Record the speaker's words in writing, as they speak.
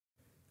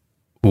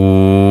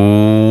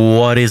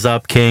is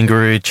up,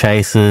 kangaroo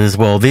chasers?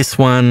 Well, this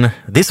one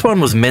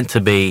was meant to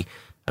be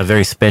a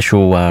very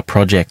special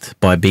project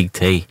by Big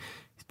T.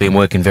 He's been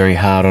working very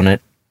hard on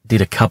it, did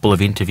a couple of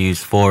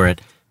interviews for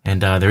it,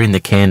 and they're in the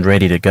can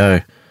ready to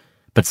go.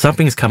 But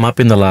something's come up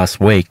in the last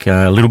week,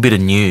 a little bit of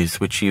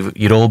news, which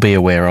you'd all be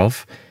aware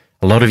of.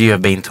 A lot of you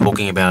have been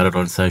talking about it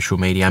on social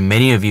media.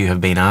 Many of you have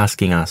been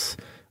asking us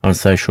on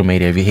social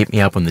media. If you hit me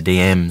up on the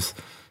DMs,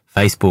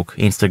 Facebook,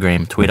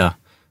 Instagram, Twitter,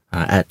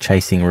 at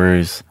Chasing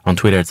Roos. On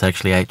Twitter, it's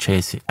actually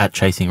at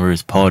Chasing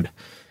Roos Pod.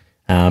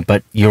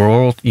 But you're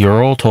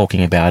all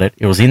talking about it.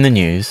 It was in the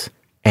news,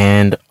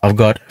 and I've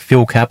got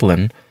Phil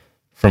Kaplan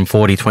from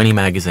 4020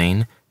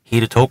 magazine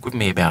here to talk with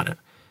me about it.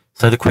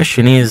 So the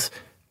question is,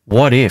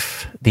 what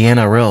if the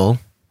NRL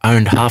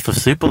owned half of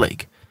Super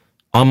League?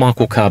 I'm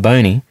Michael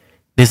Carboni.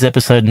 This is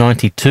episode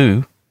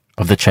 92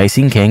 of the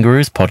Chasing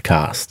Kangaroos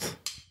podcast.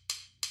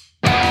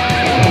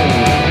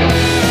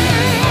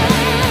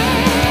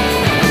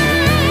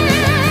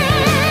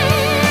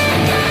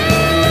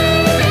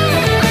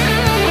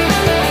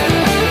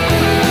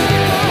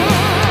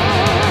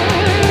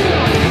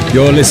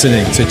 You're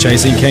listening to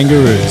Chasing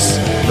Kangaroos,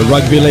 the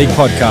rugby league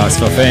podcast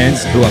for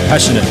fans who are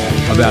passionate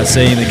about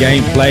seeing the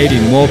game played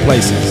in more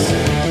places.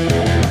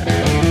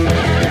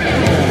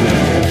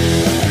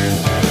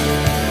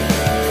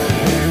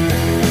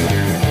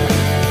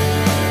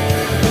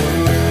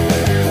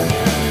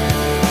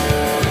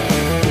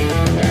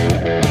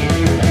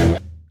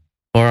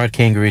 All right,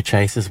 Kangaroo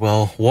Chasers.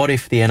 Well, what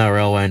if the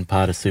NRL owned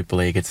part of Super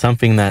League? It's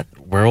something that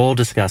we're all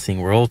discussing,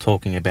 we're all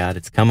talking about.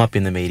 It's come up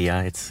in the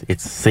media. It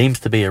seems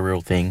to be a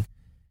real thing.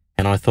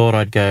 And I thought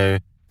I'd go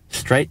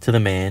straight to the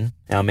man,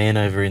 our man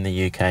over in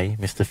the UK,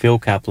 Mr. Phil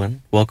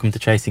Kaplan. Welcome to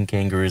Chasing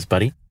Kangaroos,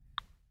 buddy.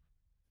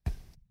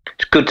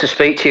 It's good to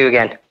speak to you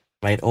again.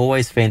 Mate,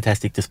 always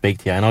fantastic to speak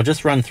to you. And I'll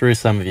just run through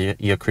some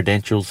of your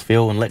credentials,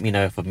 Phil, and let me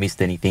know if I've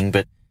missed anything.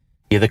 But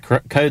you're the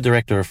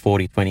co-director of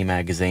 4020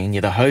 magazine.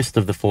 You're the host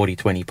of the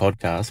 4020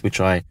 podcast,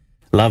 which I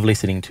love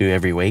listening to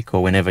every week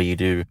or whenever you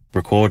do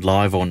record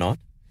live or not.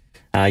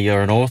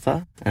 You're an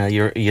author.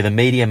 You're the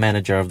media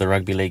manager of the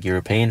Rugby League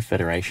European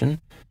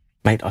Federation.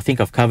 Mate, I think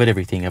I've covered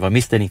everything. Have I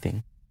missed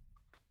anything?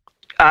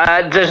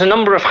 There's a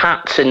number of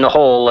hats in the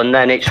hall, and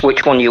then it's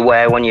which one you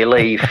wear when you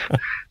leave.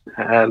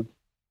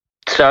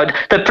 So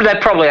there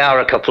probably are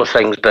a couple of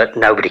things, but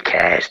nobody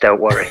cares. Don't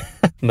worry.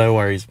 No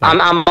worries, mate.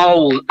 I'm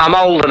old,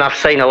 and I've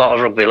seen a lot of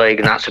rugby league,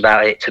 and that's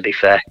about it, to be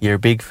fair. You're a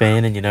big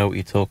fan, and you know what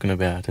you're talking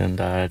about, and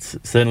it's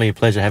certainly a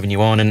pleasure having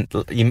you on. And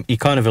you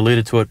kind of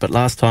alluded to it, but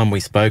last time we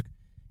spoke,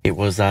 it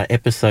was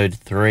episode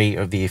 3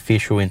 of the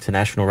official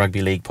International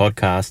Rugby League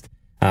podcast.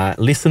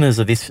 Listeners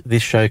of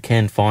this show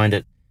can find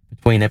it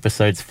between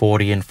episodes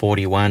 40 and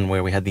 41,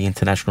 where we had the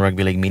International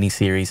Rugby League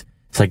mini-series.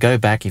 So go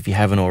back if you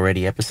haven't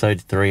already.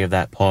 Episode 3 of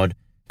that pod.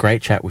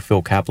 Great chat with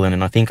Phil Kaplan,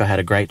 and I think I had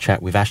a great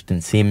chat with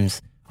Ashton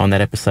Sims on that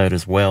episode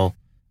as well.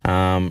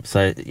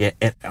 So yeah,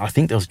 I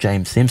think there was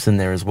James Simpson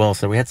there as well.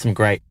 So we had some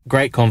great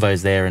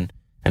convos there,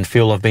 and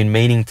Phil, I've been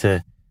meaning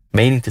to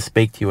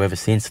speak to you ever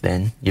since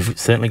then. You've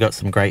certainly got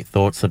some great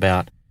thoughts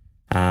about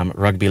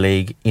rugby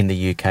league in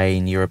the UK,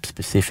 in Europe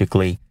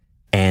specifically,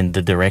 and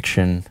the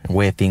direction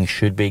where things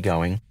should be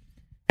going.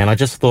 And I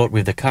just thought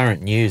with the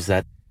current news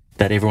that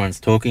everyone's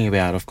talking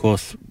about, of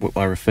course,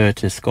 I refer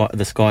to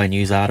the Sky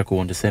News article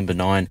on December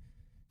 9,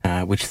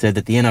 which said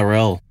that the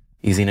NRL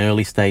is in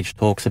early stage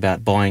talks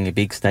about buying a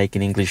big stake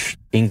in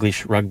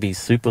English Rugby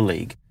Super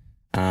League.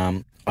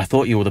 I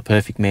thought you were the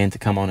perfect man to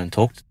come on and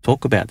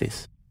talk about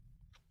this.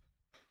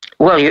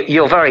 Well,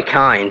 you're very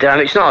kind.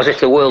 It's not as if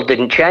the world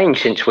didn't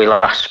change since we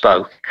last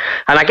spoke.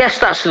 And I guess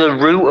that's the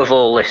root of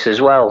all this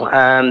as well.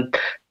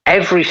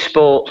 Every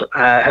sport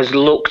has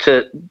looked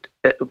at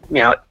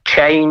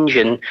change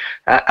and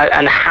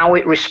how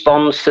it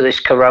responds to this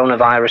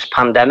coronavirus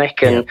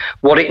pandemic and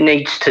what it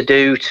needs to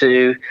do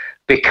to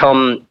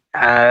become,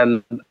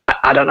 I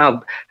don't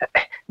know,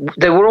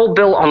 they were all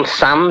built on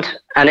sand,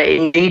 and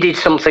it needed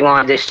something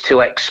like this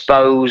to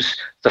expose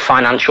the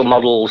financial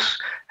models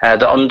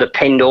that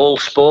underpinned all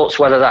sports,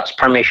 whether that's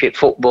Premiership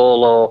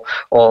football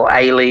or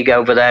A-League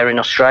over there in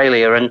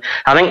Australia. And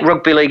I think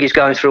rugby league is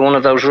going through one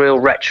of those real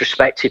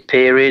retrospective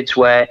periods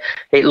where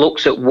it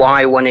looks at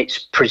why, when it's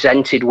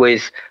presented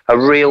with a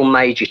real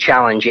major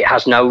challenge, it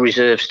has no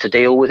reserves to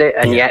deal with it.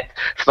 And yet,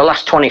 for the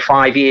last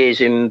 25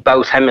 years in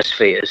both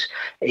hemispheres,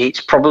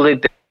 it's probably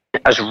been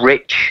as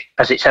rich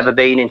as it's ever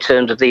been in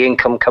terms of the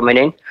income coming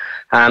in.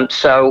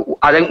 So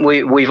I think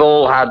we've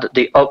all had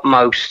the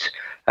utmost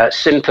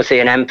sympathy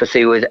and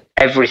empathy with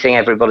everything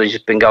everybody's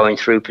been going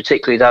through,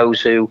 particularly those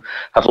who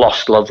have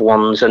lost loved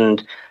ones.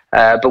 And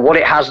but what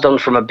it has done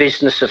from a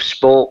business of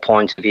sport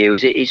point of view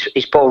is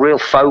it's put a real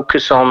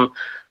focus on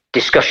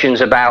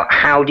discussions about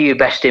how do you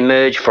best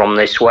emerge from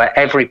this, where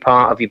every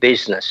part of your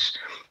business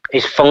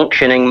is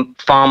functioning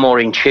far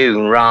more in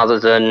tune, rather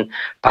than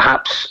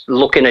perhaps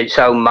looking at its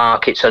own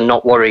markets and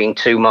not worrying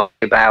too much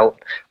about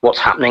what's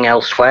happening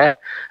elsewhere.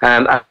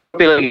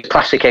 rugby league is a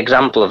classic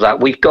example of that.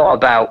 We've got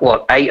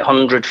about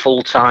 800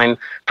 full-time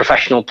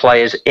professional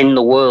players in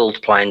the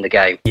world playing the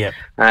game. Yeah.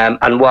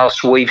 And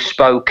whilst we've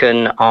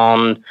spoken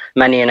on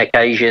many an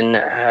occasion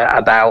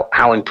about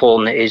how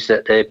important it is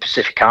that the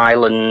Pacific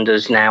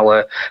Islanders now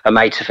are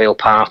made to feel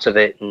part of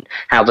it, and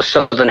how the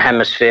Southern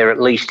Hemisphere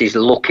at least is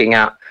looking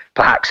at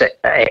perhaps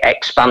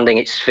expanding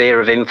its sphere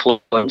of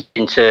influence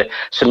into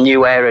some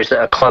new areas that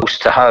are close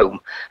to home.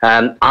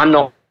 I'm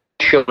not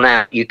sure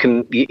now.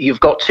 You've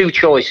got two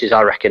choices,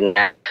 I reckon.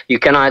 Now you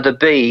can either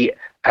be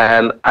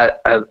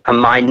a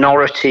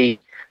minority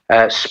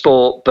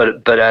sport,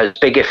 but as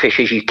big a fish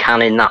as you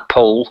can in that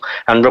pool,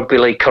 and rugby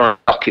league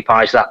currently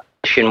occupies that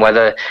position,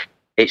 whether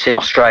it's in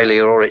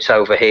Australia or it's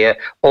over here,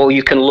 or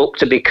you can look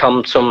to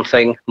become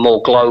something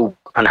more global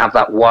and have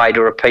that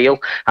wider appeal.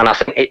 And I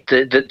think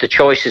the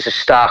choices are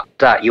stark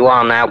that you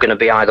are now going to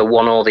be either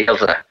one or the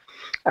other.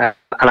 And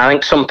I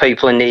think some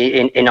people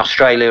in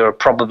Australia are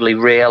probably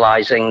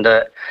realising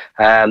that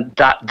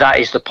that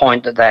is the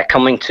point that they're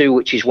coming to,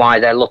 which is why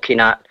they're looking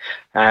at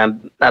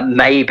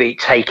maybe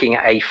taking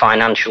a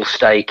financial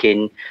stake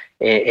in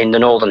the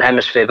Northern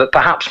Hemisphere. But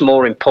perhaps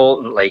more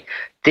importantly,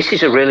 this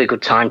is a really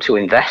good time to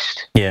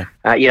invest. Yeah.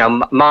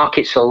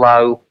 Markets are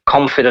low,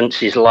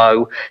 confidence is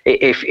low.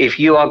 If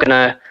you are going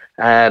to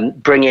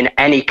bring in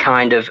any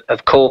kind of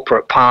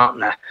corporate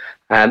partner,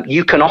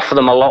 you can offer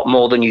them a lot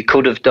more than you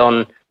could have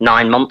done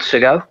 9 months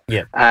ago.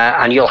 Yeah.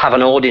 And you'll have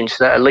an audience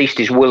that at least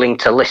is willing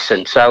to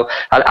listen. So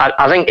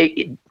I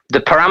think the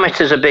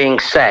parameters are being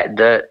set,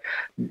 that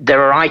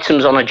there are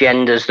items on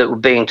agendas that were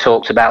being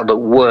talked about that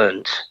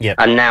weren't,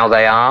 and now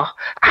they are.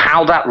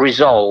 How that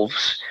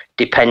resolves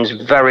depends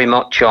very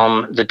much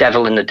on the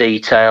devil in the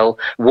detail,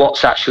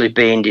 what's actually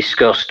being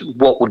discussed,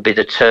 what would be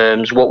the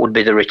terms, what would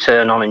be the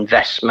return on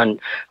investment,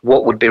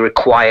 what would be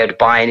required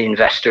by an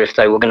investor if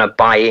they were going to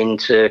buy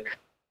into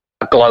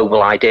a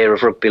global idea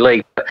of rugby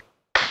league. But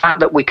the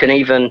fact that we can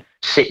even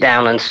sit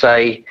down and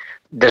say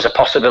there's a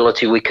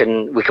possibility we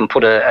can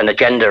put an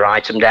agenda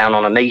item down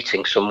on a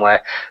meeting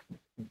somewhere,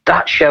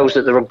 that shows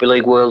that the rugby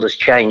league world has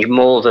changed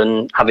more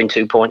than having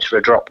 2 points for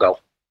a drop goal.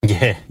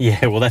 Yeah.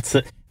 Well, that's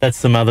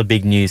some other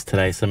big news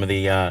today. Some of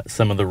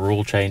the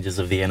rule changes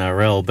of the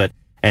NRL.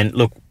 And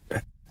look,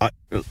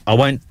 I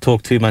won't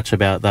talk too much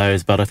about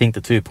those. But I think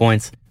the 2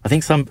 points. I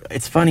think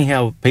it's funny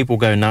how people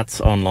go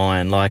nuts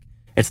online. Like,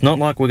 it's not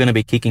like we're going to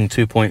be kicking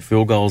 2-point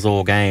field goals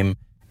all game,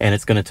 and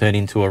it's going to turn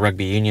into a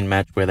rugby union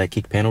match where they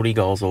kick penalty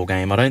goals all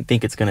game. I don't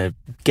think it's going to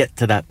get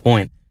to that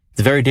point.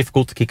 It's very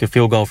difficult to kick a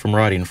field goal from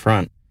right in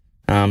front.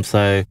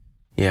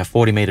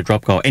 40-metre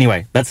drop goal.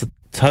 Anyway, that's a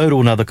total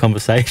another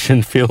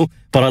conversation, Phil.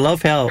 But I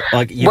love how,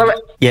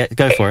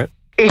 go for it.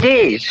 It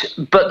is,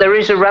 but there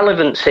is a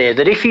relevance here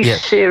that if you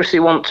seriously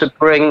want to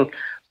bring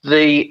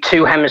the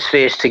two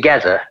hemispheres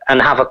together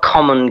and have a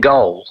common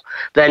goal,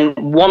 then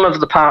one of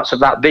the parts of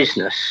that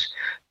business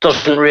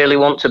doesn't really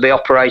want to be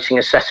operating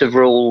a set of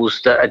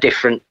rules that are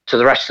different to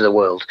the rest of the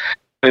world.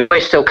 I mean,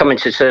 we're still coming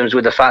to terms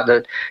with the fact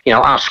that,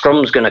 our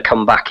scrum's going to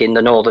come back in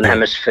the Northern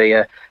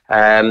Hemisphere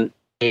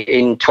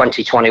in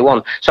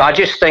 2021. So I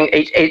just think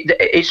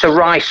it's a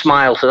wry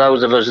smile to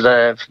those of us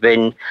that have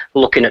been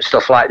looking at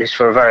stuff like this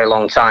for a very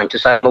long time, to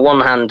say, on the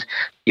one hand,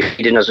 you're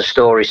feeding us a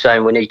story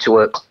saying we need to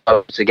work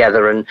closer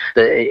together and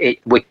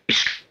we're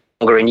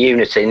stronger in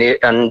unity,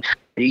 and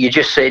you're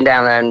just sitting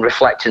down there and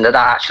reflecting that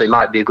actually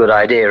might be a good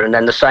idea. And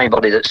then the same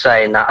body that's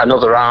saying that,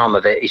 another arm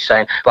of it, is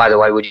saying, by the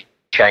way, would you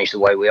change the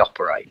way we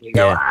operate? And you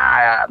go,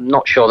 I'm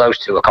not sure those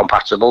two are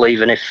compatible,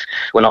 even if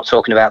we're not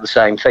talking about the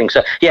same thing.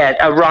 So,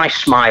 a wry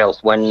smile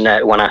when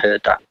I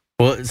heard that.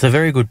 Well, it's a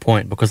very good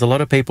point, because a lot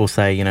of people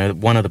say,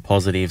 one of the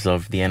positives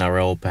of the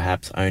NRL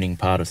perhaps owning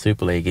part of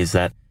Super League is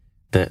that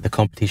the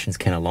competitions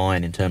can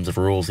align in terms of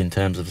rules, in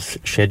terms of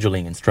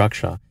scheduling and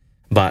structure.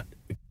 But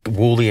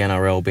will the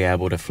NRL be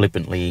able to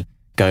flippantly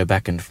go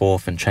back and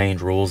forth and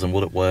change rules, and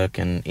will it work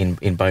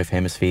in both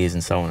hemispheres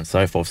and so on and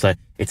so forth? So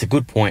it's a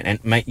good point.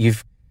 And mate,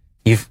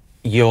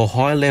 your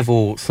high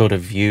level sort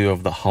of view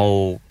of the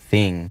whole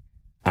thing,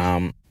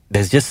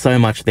 there's just so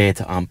much there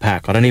to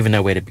unpack. I don't even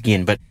know where to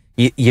begin, but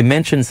you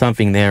mentioned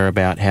something there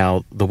about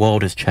how the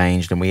world has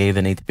changed and we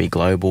either need to be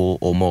global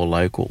or more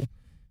local.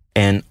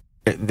 And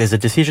there's a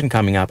decision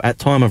coming up. At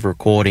time of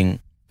recording,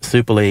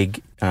 Super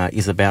League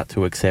is about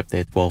to accept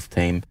their 12th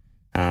team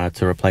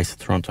to replace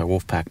the Toronto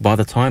Wolfpack. By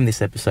the time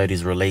this episode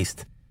is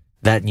released,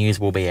 that news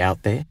will be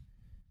out there.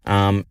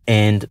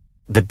 And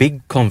the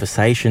big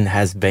conversation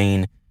has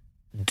been,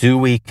 do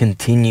we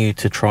continue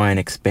to try and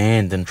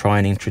expand and try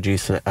and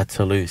introduce a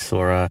Toulouse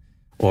or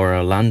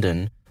a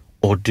London,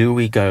 or do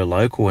we go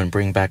local and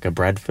bring back a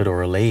Bradford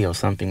or a Lee or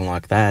something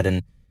like that?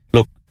 And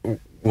look,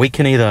 we're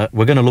going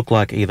to look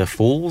like either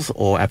fools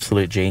or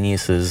absolute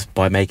geniuses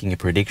by making a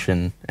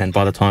prediction, and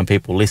by the time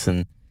people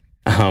listen,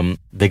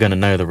 they're going to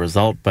know the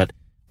result. But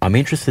I'm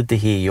interested to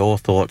hear your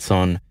thoughts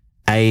on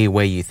A,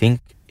 where you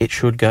think it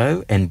should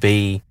go, and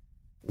B,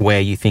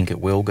 where you think it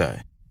will go,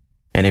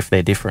 and if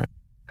they're different.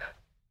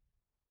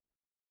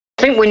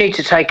 I think we need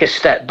to take a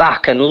step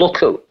back and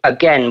look at,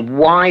 again,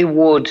 why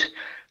would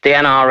the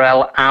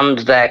NRL and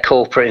their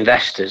corporate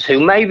investors,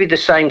 who may be the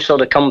same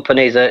sort of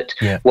company that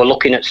were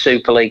looking at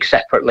Super League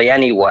separately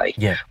anyway,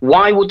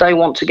 why would they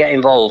want to get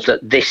involved at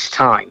this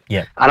time?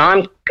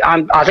 And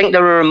I think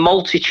there are a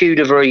multitude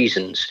of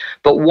reasons,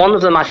 but one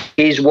of them I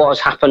think is what has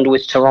happened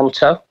with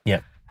Toronto.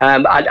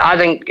 I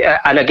think,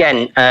 and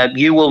again,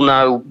 you will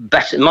know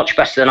much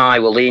better than I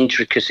will, the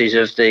intricacies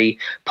of the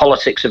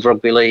politics of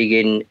rugby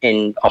league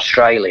in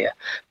Australia.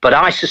 But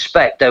I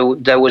suspect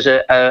there was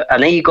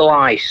an eagle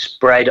eye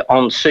spread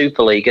on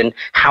Super League and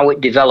how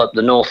it developed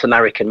the North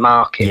American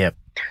market.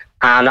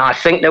 And I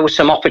think there were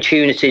some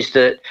opportunities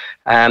that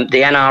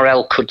the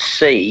NRL could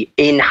see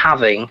in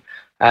having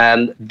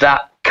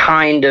that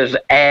kind of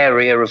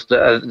area of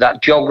that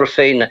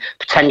geography and the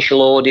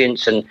potential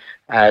audience and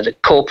the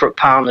corporate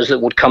partners that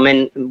would come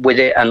in with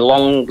it and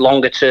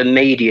longer term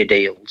media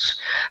deals.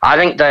 I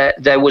think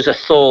there was a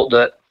thought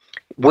that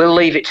we'll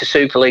leave it to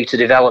Super League to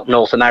develop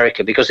North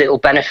America because it'll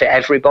benefit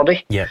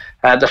everybody.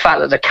 The fact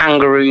that the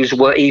Kangaroos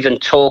were even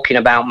talking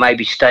about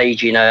maybe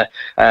staging a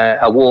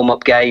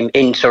warm-up game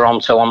in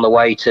Toronto on the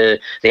way to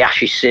the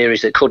Ashes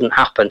series that couldn't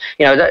happen.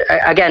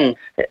 Again,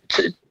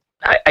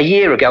 a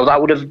year ago, that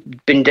would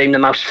have been deemed the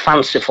most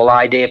fanciful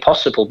idea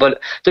possible,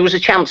 but there was a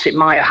chance it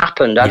might have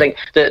happened. I think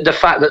the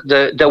fact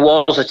that there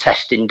was a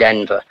test in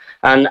Denver,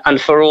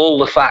 and for all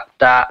the fact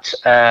that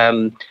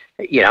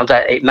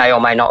that it may or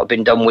may not have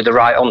been done with the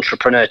right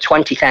entrepreneur.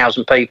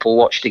 20,000 people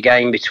watched a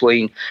game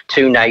between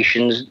two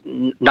nations,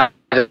 none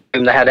of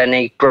whom they had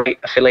any great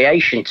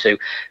affiliation to.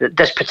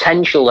 There's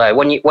potential there.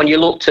 When you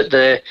looked at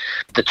the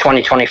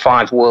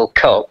 2025 World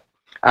Cup,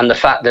 and the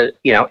fact that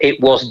it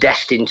was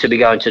destined to be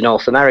going to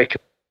North America.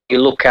 You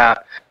look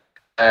at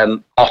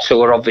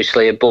Ottawa,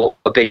 obviously a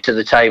bit to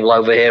the table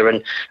over here,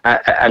 and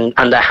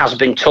there has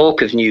been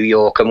talk of New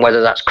York, and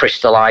whether that's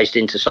crystallised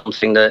into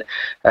something that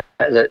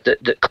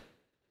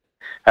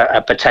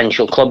a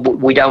potential club,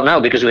 we don't know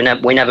because we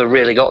never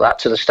really got that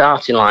to the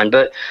starting line.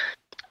 But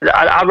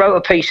I wrote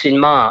a piece in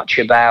March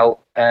about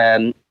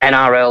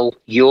NRL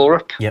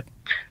Europe.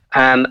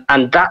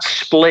 And that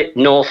split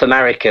North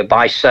America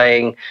by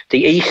saying the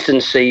Eastern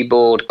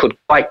Seaboard could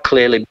quite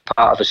clearly be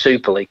part of a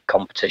Super League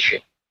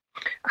competition.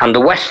 And the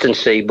Western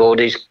Seaboard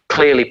is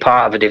clearly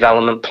part of a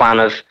development plan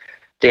of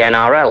the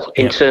NRL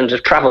in terms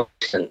of travel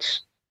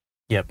distance.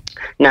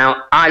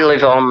 Now, I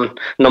live on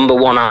number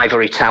 1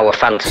 Ivory Tower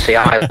Fantasy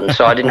Island,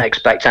 so I didn't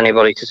expect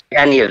anybody to see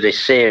any of this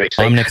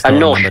seriously. I'm next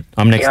door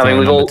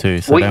number 2,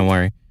 so don't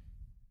worry.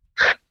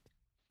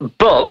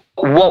 But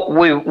what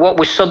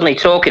we're suddenly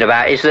talking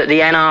about is that the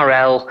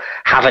NRL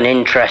have an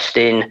interest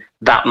in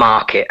that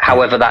market,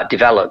 however that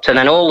developed. And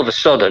then all of a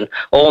sudden,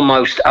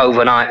 almost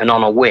overnight and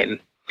on a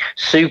whim,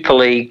 Super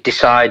League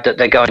decide that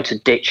they're going to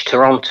ditch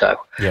Toronto.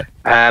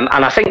 And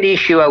I think the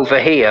issue over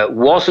here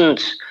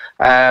wasn't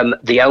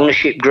the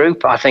ownership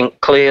group. I think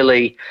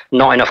clearly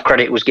not enough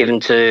credit was given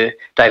to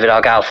David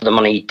Argyle for the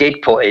money he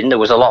did put in. There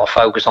was a lot of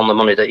focus on the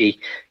money that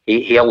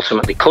he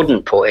ultimately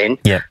couldn't put in.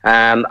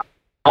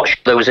 Not sure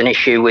there was an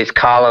issue with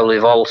Carlo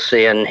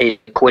Livolsi and his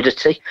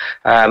liquidity.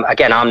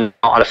 Again, I'm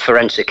not a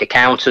forensic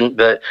accountant,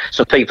 but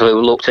some people who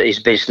looked at his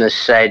business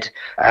said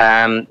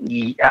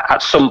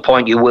at some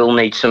point you will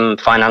need some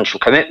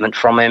financial commitment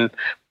from him.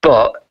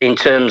 But in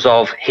terms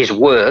of his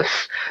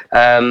worth,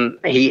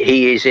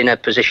 he is in a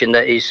position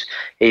that is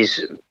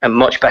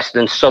much better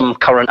than some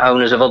current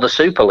owners of other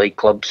Super League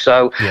clubs.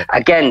 So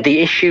again,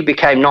 the issue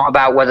became not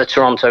about whether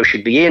Toronto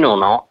should be in or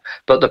not,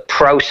 but the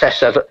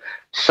process of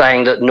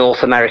saying that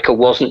North America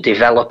wasn't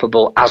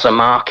developable as a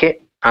market.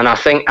 And I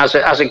think as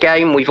a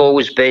game, we've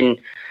always been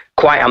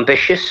quite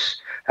ambitious.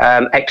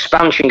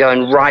 Expansion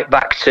going right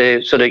back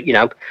to sort of,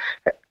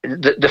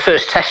 the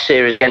first test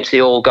series against the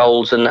All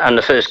Golds and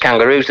the first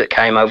Kangaroos that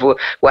came over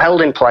were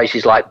held in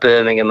places like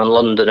Birmingham and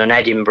London and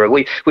Edinburgh.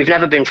 We've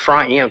never been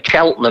frightened.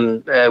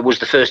 Cheltenham was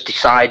the first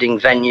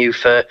deciding venue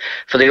for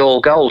the All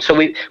Golds. So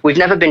we've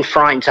never been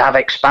frightened to have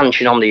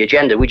expansion on the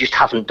agenda. We just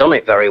haven't done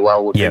it very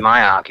well, would be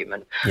my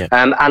argument.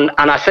 And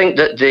I think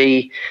that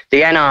the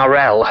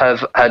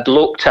NRL had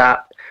looked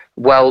at,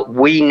 well,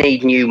 we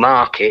need new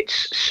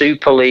markets.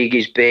 Super League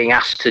is being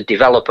asked to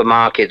develop a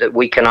market that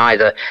we can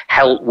either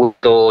help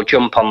with or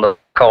jump on the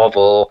back of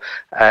or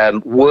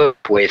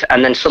work with,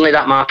 and then suddenly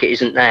that market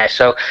isn't there.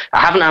 So I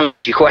haven't answered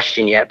your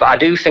question yet, but I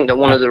do think that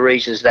one of the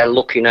reasons they're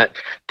looking at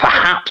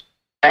perhaps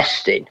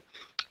investing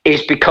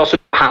is because of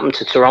what happened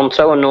to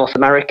Toronto and North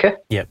America.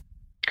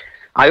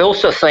 I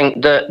also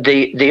think that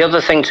the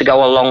other thing to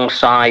go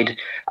alongside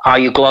are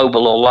you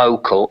global or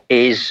local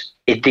is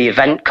the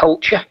event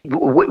culture.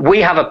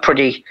 We have a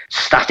pretty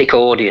static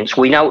audience.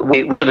 We know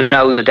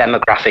the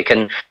demographic,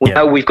 and we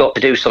know we've got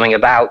to do something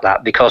about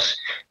that because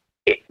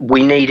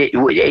we need it.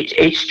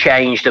 It's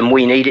changed, and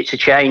we need it to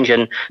change.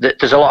 And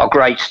there's a lot of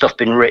great stuff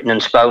been written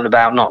and spoken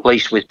about, not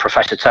least with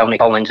Professor Tony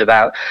Collins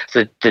about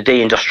the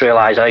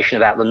deindustrialisation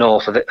about the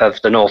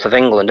north of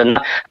England. And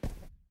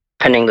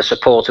pinning the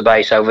supporter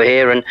base over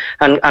here, and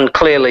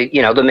clearly,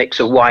 the mix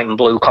of white and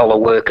blue collar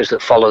workers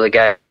that follow the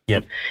game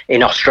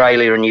in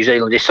Australia and New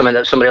Zealand is something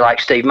that somebody like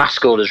Steve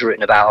Mascord has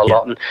written about a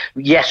lot. And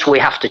yes, we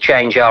have to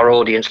change our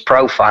audience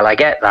profile. I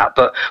get that,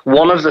 but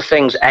one of the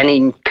things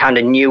any kind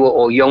of newer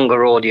or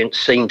younger audience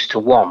seems to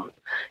want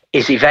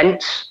is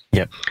events.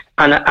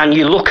 And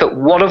you look at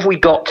what have we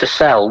got to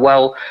sell?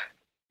 Well,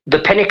 the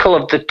pinnacle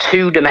of the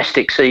 2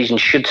 domestic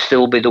seasons should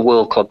still be the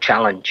World Club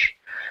Challenge.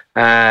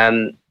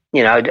 I'm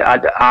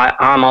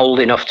old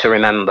enough to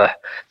remember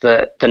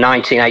the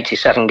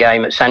 1987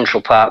 game at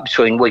Central Park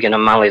between Wigan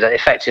and Mali that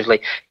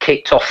effectively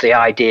kicked off the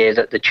idea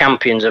that the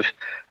champions of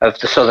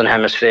the Southern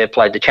Hemisphere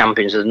played the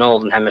champions of the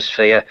Northern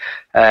Hemisphere.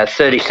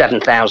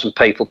 37,000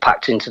 people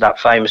packed into that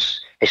famous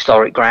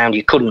historic ground.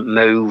 You couldn't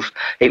move.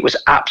 It was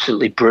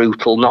absolutely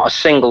brutal. Not a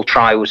single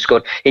try was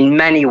scored. In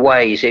many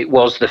ways, it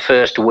was the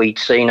first we'd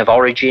seen of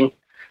Origin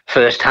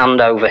firsthand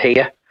over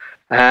here.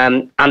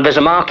 And there's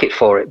a market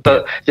for it.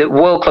 But the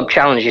World Club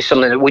Challenge is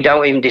something that we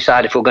don't even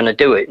decide if we're going to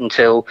do it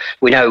until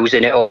we know who's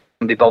in it or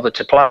can be bothered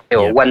to play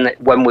or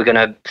when we're going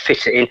to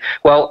fit it in.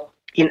 Well,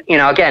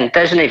 again,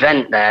 there's an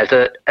event there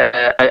that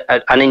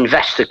an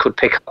investor could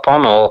pick up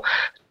on, or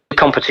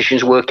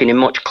competitions working in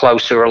much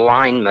closer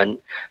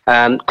alignment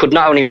could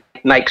not only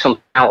make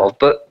something out of,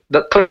 but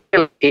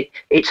clearly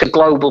it's a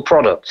global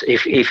product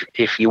if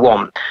you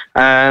want.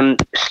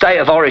 State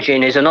of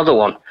Origin is another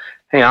one.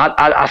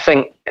 I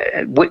think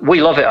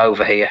we love it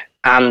over here,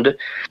 and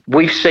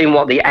we've seen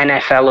what the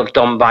NFL have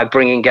done by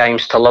bringing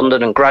games to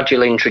London and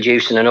gradually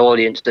introducing an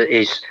audience that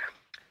is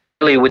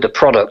familiar with the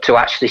product to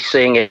actually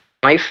seeing it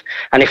live.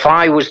 And if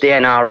I was the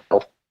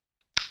NRL,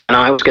 and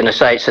I was going to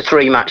say it's a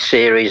 3-match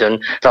series,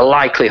 and the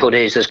likelihood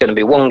is there's going to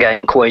be one game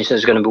in Queensland,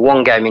 there's going to be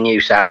one game in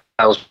New South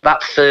Wales.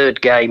 That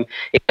third game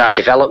is a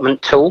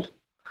development tool,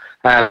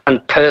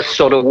 and Perth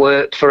sort of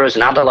worked for us,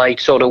 and Adelaide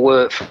sort of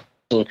worked for us.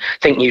 And I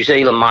think New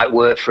Zealand might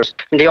work for us.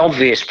 And the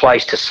obvious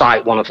place to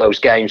cite one of those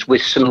games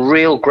with some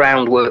real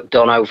groundwork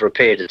done over a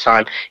period of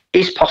time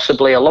is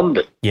possibly a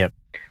London. Yep.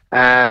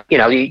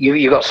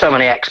 You've got so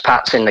many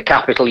expats in the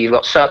capital. You've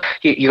got so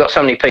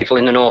many people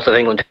in the north of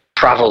England who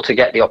travel to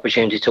get the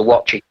opportunity to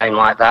watch a game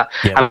like that.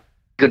 Yep. And if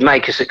you could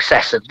make a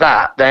success of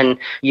that, then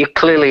you're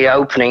clearly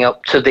opening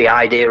up to the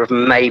idea of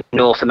maybe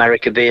North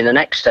America being the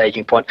next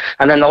staging point.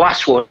 And then the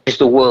last one is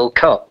the World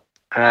Cup.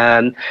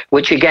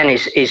 Which again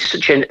is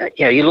such an,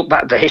 you look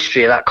back at the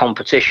history of that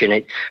competition,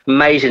 it's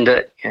amazing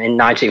that in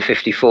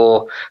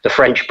 1954 the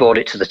French brought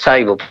it to the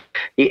table.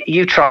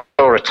 You try to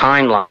draw a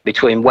timeline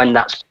between when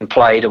that's been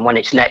played and when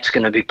it's next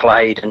going to be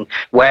played and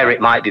where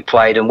it might be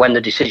played and when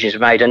the decisions are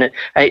made, and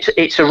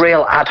it's a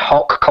real ad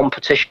hoc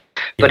competition,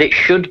 but it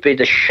should be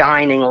the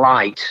shining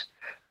light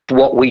of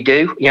what we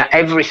do.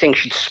 Everything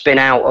should spin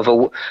out of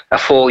a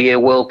 4-year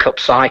World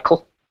Cup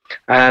cycle.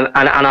 And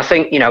I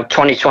think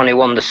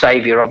 2021, the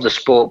saviour of the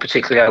sport,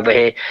 particularly over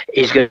here,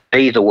 is going to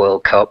be the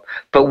World Cup.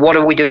 But what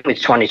are we doing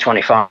with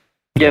 2025? What are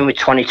we doing with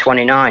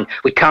 2029?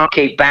 We can't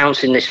keep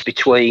bouncing this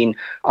between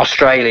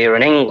Australia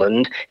and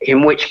England.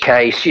 In which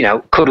case,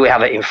 could we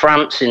have it in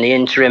France in the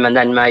interim and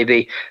then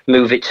maybe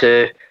move it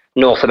to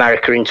North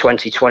America in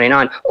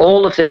 2029?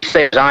 All of these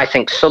things, I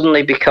think,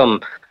 suddenly become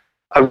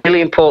a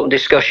really important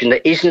discussion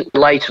that isn't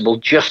relatable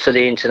just to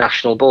the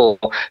international ball,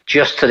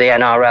 just to the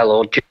NRL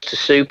or just to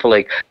Super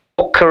League.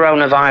 What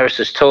coronavirus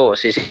has taught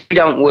us is if we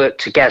don't work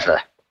together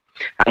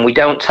and we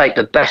don't take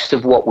the best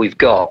of what we've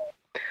got,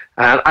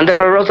 and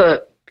there are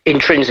other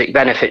intrinsic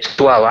benefits as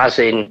well, as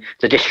in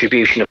the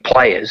distribution of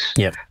players,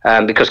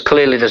 because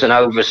clearly there's an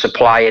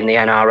oversupply in the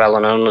NRL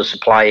and an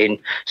undersupply in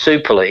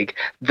Super League,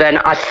 then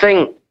I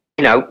think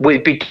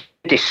we'd be doing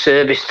a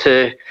disservice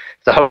to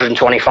the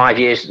 125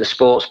 years that the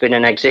sport's been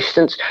in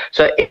existence.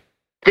 So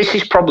this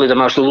is probably the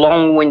most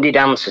long-winded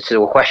answer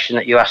to a question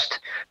that you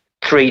asked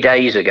 3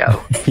 days ago.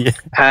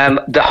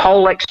 The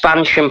whole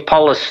expansion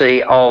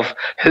policy of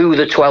who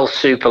the 12th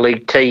Super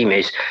League team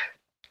is,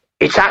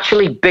 it's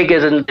actually bigger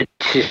than the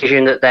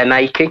decision that they're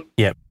making.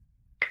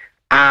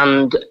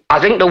 And I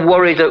think the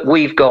worry that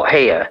we've got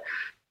here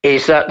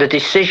is that the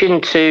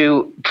decision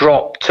to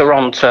drop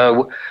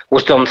Toronto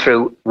was done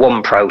through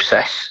one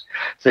process.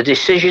 The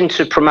decision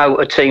to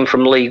promote a team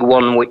from League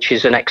One, which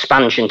is an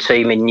expansion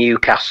team in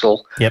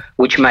Newcastle,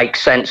 which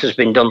makes sense, has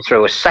been done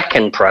through a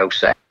second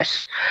process.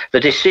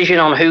 The decision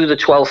on who the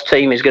 12th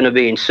team is going to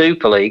be in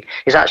Super League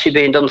is actually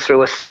being done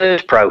through a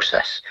third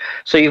process.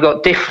 So you've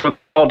got different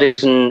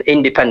bodies and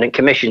independent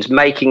commissions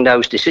making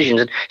those decisions.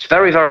 And it's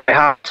very, very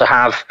hard to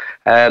have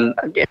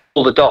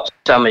all the dots in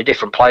so many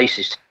different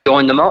places to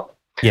join them up.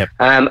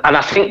 And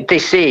I think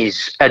this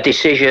is a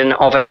decision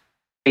of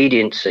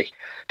expediency,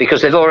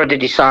 because they've already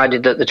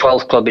decided that the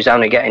 12th club is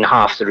only getting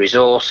half the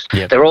resource.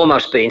 They're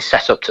almost being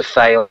set up to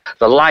fail.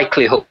 The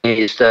likelihood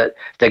is that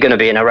they're going to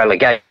be in a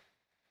relegation.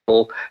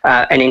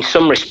 And in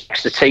some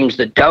respects, the teams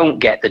that don't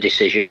get the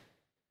decision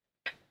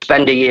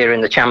spend a year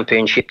in the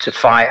Championship to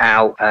fight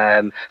out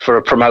for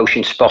a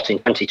promotion spot in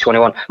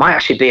 2021 might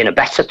actually be in a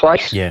better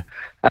place.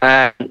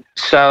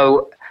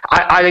 So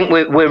I think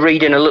we're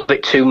reading a little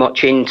bit too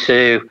much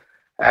into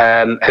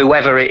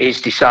whoever it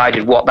is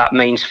decided what that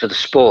means for the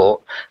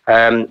sport.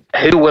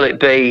 Who will it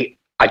be?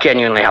 I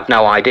genuinely have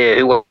no idea.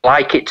 Who will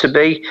like it to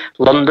be?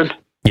 London.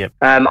 Yep.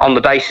 On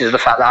the basis of the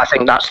fact that I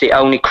think that's the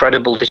only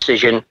credible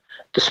decision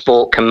the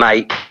sport can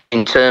make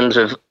in terms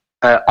of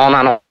on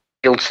and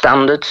off-field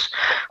standards.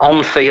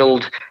 On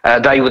field,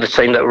 they were the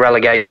team that were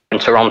relegated and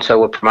Toronto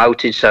were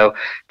promoted, so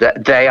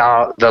they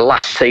are the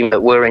last team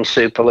that were in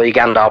Super League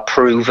and are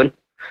proven.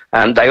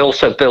 They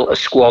also built a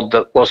squad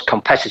that was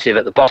competitive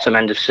at the bottom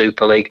end of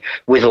Super League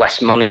with less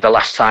money the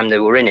last time they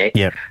were in it.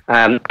 Yep.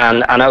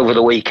 And over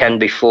the weekend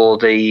before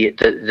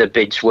the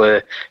bids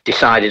were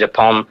decided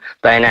upon,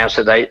 they announced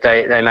that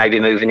they may be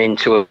moving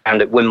into a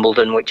ground at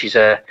Wimbledon, which is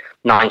a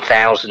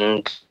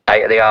 9,000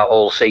 state-of-the-art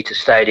all-seater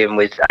stadium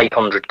with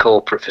 800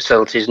 corporate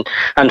facilities.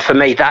 And for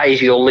me, that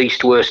is your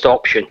least worst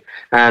option.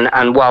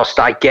 And whilst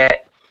I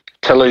get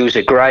Toulouse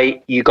are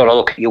great, you've got to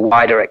look at your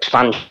wider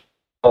expansion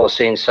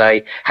policy and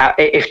say,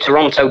 if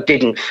Toronto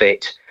didn't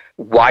fit,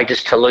 why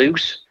does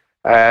Toulouse?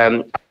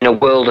 In a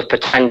world of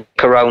potential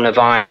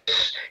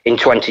coronavirus in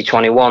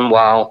 2021,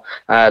 while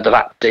the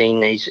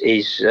vaccine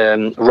is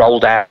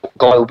rolled out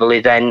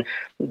globally, then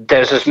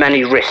there's as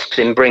many risks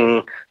in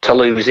bringing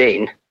Toulouse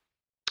in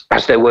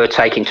as there were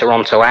taking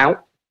Toronto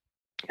out.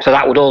 So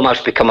that would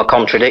almost become a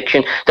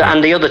contradiction.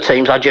 And the other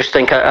teams, I just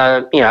think,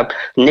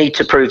 need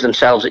to prove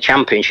themselves at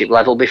championship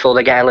level before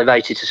they get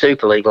elevated to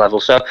Super League level.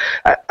 So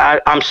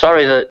I'm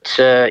sorry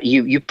that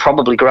you've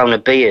probably grown a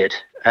beard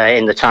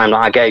in the time that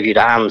I gave you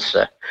to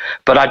answer.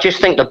 But I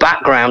just think the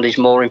background is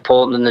more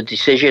important than the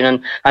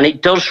decision. And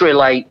it does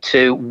relate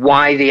to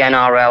why the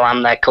NRL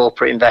and their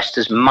corporate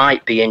investors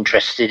might be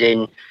interested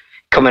in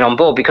coming on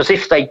board, because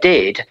if they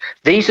did,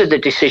 these are the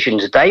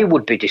decisions they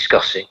would be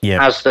discussing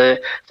as the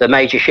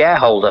major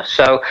shareholder.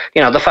 So,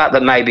 the fact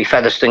that maybe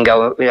Featherstone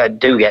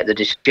do get the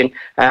decision,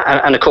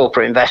 and a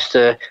corporate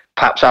investor,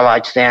 perhaps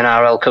allied to the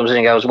NRL, comes in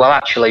and goes, well,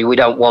 actually, we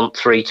don't want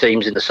 3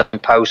 teams in the same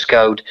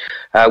postcode.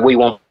 We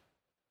want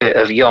a bit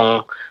of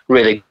young,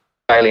 really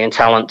alien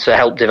talent to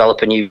help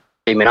develop a new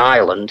team in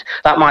Ireland.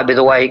 That might be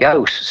the way it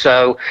goes.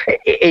 So,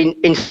 in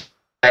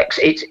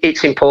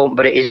it's important,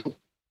 but it isn't.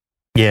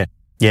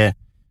 Yeah.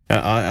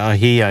 I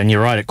hear you, and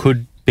you're right. It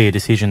could be a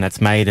decision that's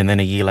made, and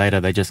then a year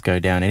later they just go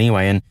down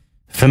anyway. And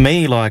for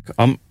me, like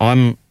I'm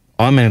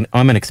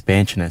an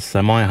expansionist,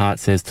 so my heart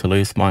says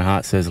Toulouse, my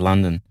heart says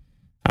London.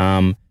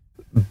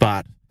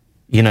 But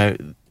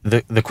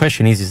the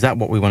question is that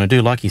what we want to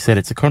do? Like you said,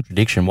 it's a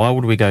contradiction. Why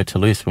would we go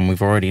Toulouse when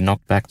we've already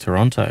knocked back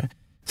Toronto?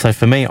 So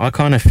for me, I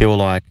kind of feel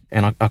like,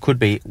 and I could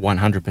be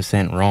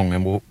 100% wrong,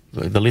 and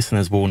the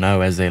listeners will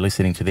know as they're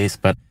listening to this,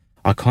 but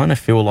I kind of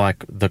feel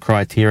like the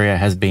criteria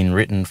has been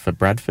written for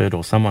Bradford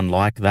or someone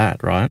like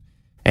that, right?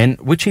 And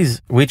which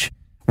is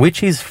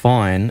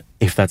fine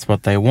if that's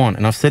what they want.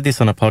 And I've said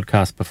this on a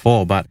podcast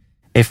before, but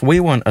if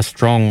we want a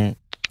strong,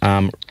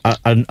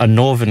 a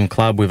northern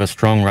club with a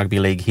strong rugby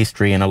league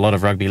history and a lot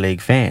of rugby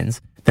league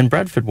fans, then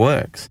Bradford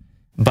works.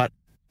 But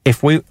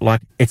if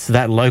it's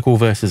that local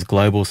versus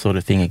global sort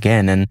of thing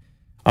again. And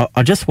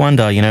I just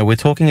wonder, we're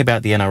talking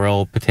about the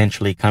NRL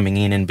potentially coming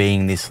in and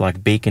being this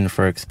like beacon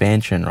for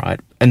expansion, right?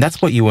 And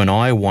that's what you and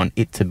I want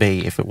it to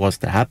be if it was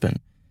to happen.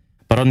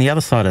 But on the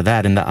other side of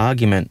that, and the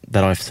argument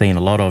that I've seen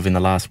a lot of in the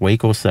last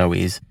week or so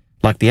is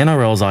like the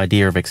NRL's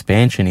idea of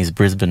expansion is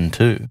Brisbane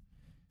too.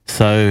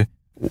 So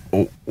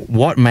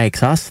what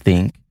makes us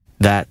think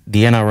that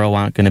the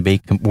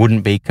NRL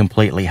wouldn't be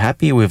completely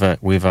happy with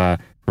a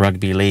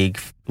rugby league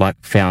like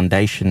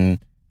foundation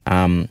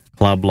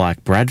club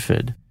like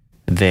Bradford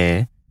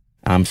there,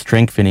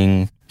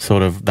 strengthening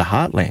sort of the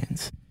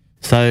heartlands.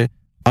 So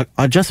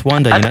I just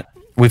wonder,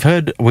 we've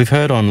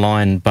heard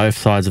online both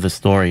sides of the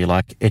story.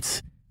 Like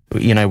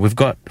we've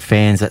got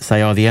fans that say,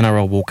 the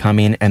NRL will come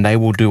in and they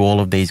will do all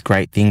of these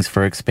great things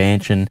for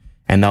expansion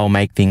and they'll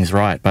make things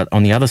right. But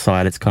on the other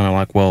side, it's kind of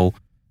like, well,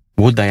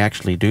 would they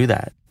actually do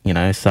that?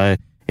 So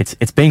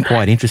it's been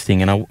quite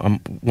interesting, and I'm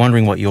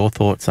wondering what your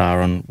thoughts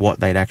are on what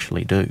they'd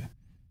actually do.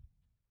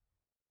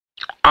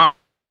 I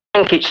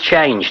think it's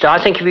changed.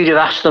 I think if you'd have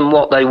asked them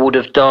what they would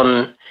have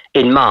done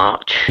in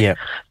March,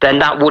 then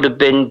that would have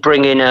been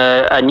bringing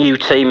a new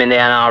team in the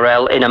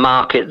NRL in a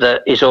market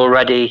that is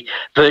already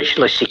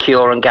virtually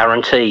secure and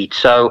guaranteed.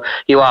 So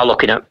you are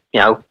looking at,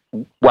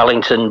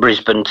 Wellington,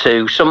 Brisbane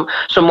too,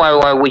 somewhere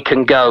where we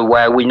can go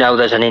where we know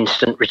there's an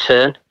instant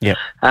return.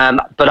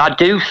 But I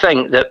do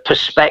think that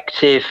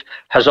perspective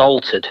has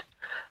altered.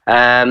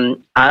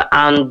 And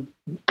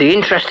the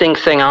interesting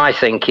thing, I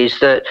think, is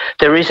that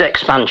there is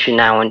expansion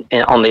now on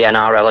the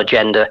NRL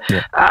agenda,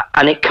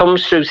 and it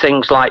comes through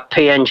things like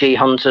PNG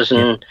Hunters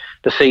and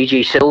the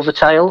Fiji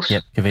Silvertails.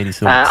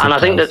 And I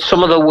think that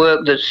some of the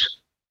work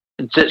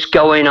that's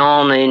going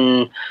on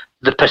in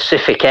the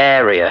Pacific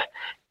area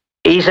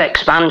is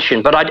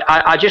expansion. But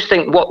I just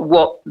think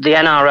what the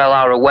NRL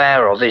are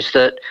aware of is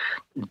that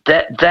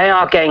they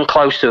are getting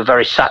close to a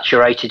very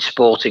saturated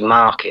sporting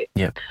market,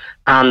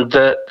 and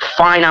the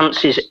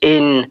finances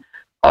in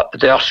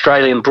the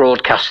Australian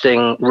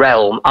broadcasting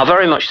realm are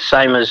very much the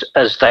same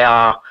as they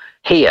are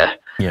here.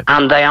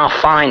 and they are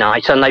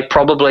finite, and they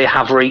probably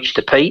have reached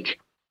a peak.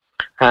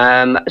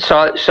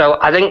 So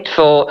I think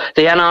for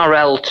the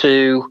NRL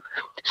to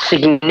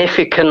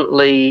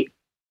significantly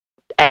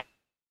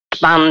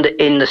expand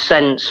in the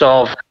sense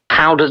of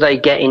how do they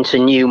get into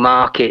new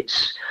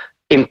markets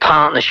in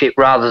partnership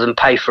rather than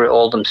pay for it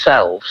all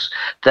themselves,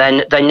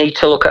 then they need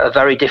to look at a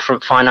very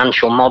different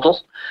financial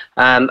model.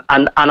 And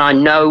I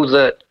know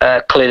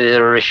that clearly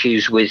there are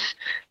issues with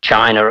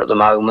China at the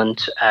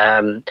moment,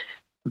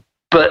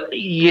 but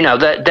you know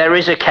there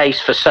is a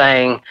case for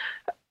saying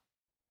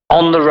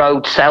on the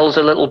road sells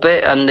a little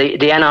bit, and the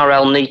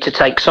NRL need to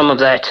take some of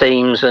their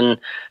teams and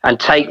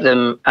take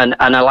them and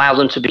allow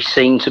them to be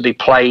seen to be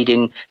played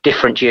in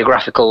different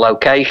geographical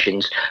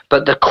locations.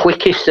 But the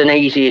quickest and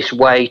easiest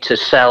way to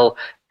sell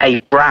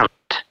a brand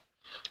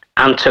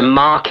and to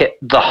market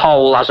the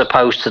whole as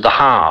opposed to the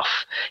half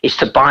is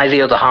to buy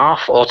the other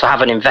half or to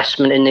have an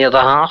investment in the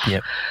other half.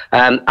 Yep.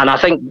 And I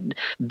think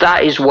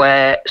that is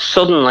where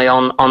suddenly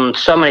on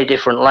so many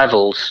different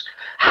levels,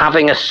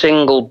 having a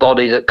single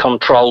body that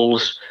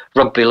controls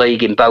rugby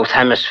league in both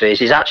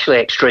hemispheres is actually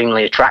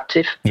extremely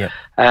attractive.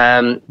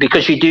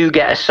 Because you do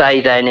get a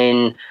say then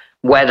in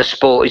where the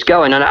sport is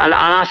going. And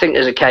I think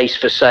there's a case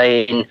for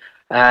saying,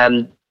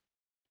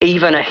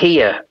 even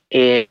here,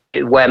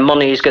 where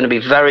money is going to be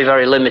very,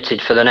 very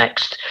limited for the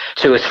next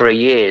 2 or 3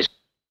 years,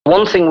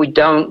 one thing we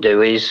don't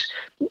do is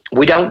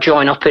we don't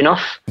join up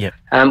enough.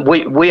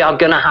 We are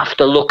going to have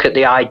to look at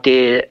the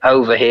idea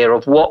over here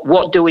of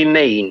what do we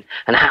mean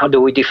and how do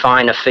we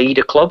define a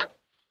feeder club?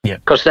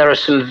 Because there are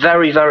some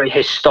very, very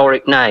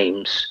historic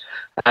names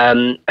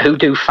who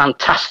do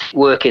fantastic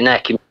work in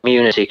their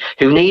community,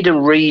 who need a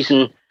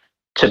reason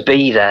to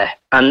be there.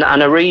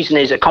 And a reason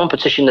is a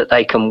competition that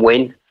they can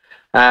win,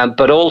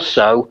 but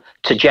also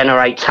to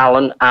generate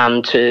talent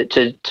and to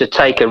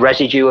take a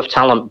residue of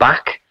talent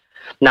back.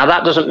 Now,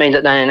 that doesn't mean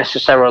that they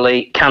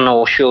necessarily can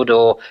or should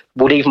or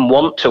would even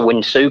want to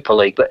win Super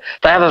League, but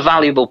they have a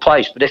valuable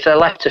place. But if they're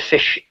left to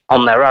fish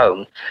on their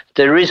own,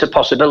 there is a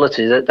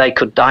possibility that they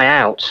could die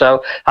out.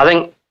 So I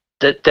think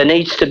that there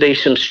needs to be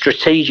some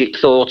strategic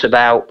thought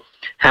about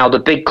how the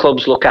big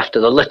clubs look after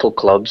the little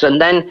clubs. And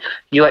then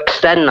you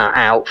extend that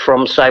out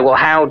from, say, well,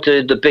 how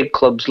do the big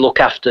clubs look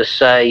after,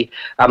 say,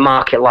 a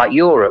market like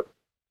Europe,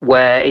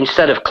 where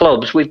instead of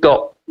clubs, we've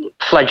got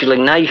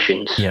fledgling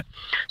nations.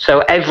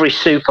 So every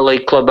Super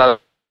League club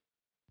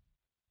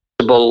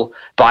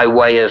by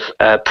way of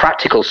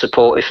practical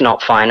support, if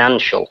not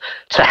financial,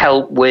 to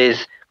help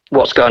with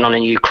what's going on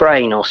in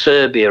Ukraine or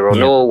Serbia or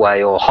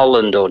Norway or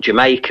Holland or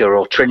Jamaica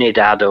or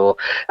Trinidad and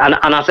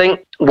I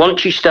think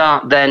once you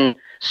start then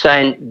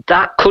saying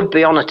that could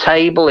be on a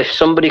table if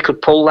somebody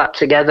could pull that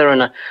together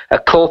and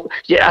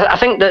I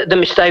think that the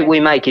mistake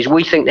we make is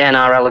we think the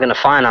NRL are going to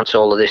finance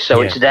all of this,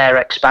 so it's their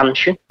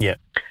expansion.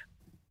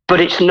 But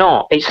it's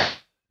not. It's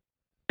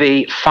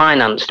be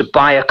financed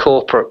by a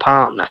corporate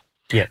partner.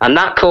 And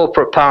that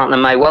corporate partner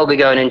may well be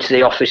going into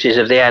the offices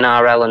of the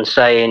NRL and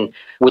saying,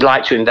 we'd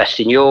like to invest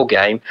in your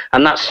game.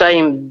 And that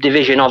same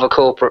division of a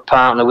corporate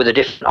partner with a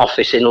different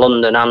office in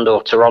London and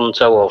or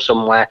Toronto or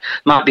somewhere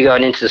might be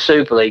going into the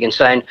Super League and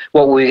saying,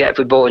 what will we get if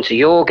we bought into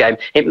your game?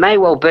 It may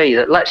well be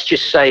that, let's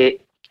just say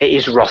it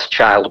is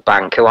Rothschild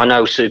Bank, who I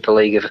know Super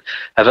League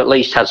have at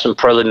least had some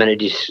preliminary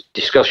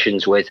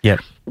discussions with.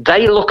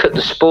 They look at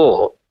the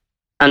sport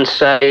and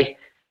say,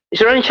 is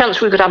there any chance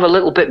we could have a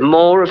little bit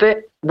more of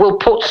it? We'll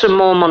put some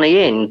more money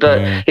in, but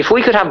if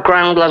we could have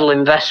ground level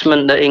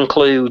investment that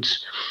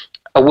includes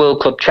a World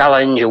Club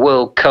Challenge, a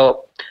World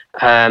Cup,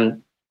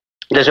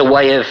 there's a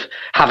way of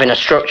having a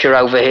structure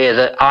over here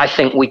that I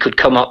think we could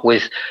come up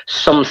with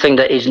something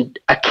that is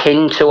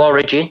akin to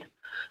Origin.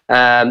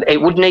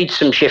 It would need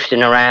some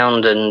shifting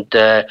around, and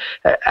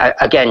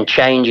again,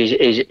 change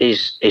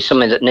is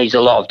something that needs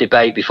a lot of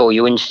debate before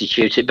you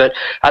institute it. But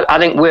I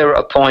think we're at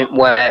a point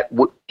where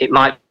it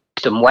might be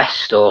East and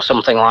West or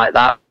something like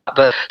that.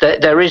 But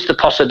there is the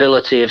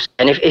possibility of,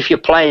 and if you're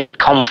playing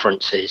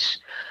conferences,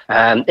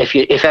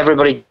 if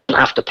everybody doesn't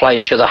have to play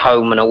each other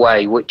home and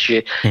away, which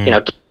you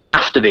know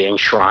have to be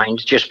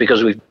enshrined just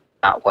because we've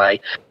that way,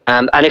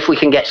 and if we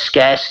can get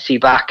scarcity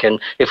back, and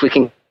if we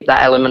can get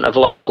that element of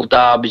local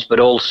derbies, but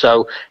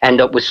also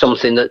end up with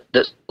something that's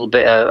a little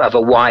bit of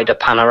a wider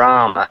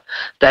panorama,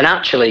 then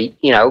actually,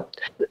 you know,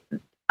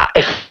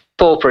 if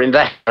corporate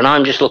investor, and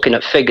I'm just looking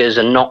at figures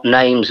and not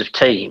names of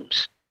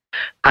teams,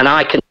 and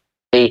I can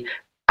see,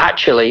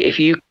 actually, if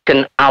you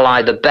can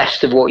ally the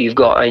best of what you've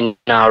got in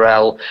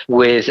NRL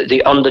with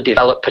the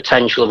underdeveloped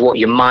potential of what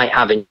you might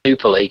have in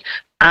Super League,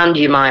 and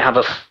you might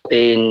have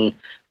in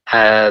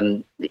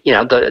you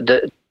know,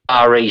 the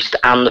Far East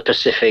and the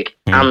Pacific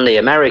and the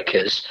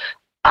Americas,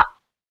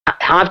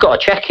 I've got a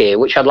check here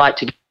which I'd like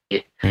to give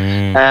you.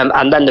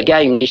 And then the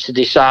game needs to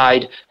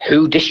decide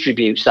who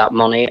distributes that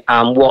money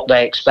and what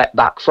they expect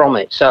back from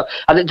it. So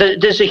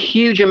there's a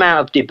huge amount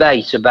of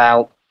debate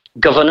about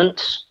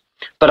governance,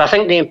 but I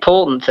think the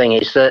important thing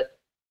is that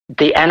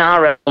the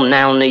NRL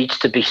now needs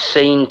to be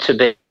seen to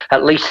be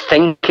at least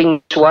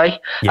thinking this way.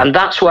 And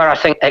that's where I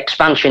think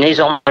expansion is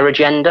on their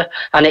agenda.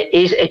 And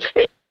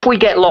we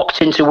get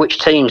locked into which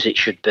teams it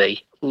should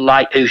be,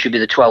 like who should be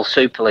the 12th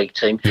Super League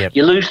team,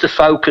 you lose the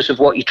focus of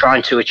what you're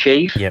trying to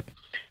achieve.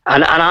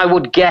 And I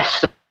would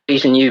guess the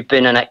reason you've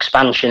been an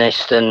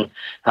expansionist, and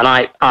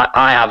I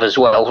have as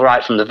well,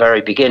 right from the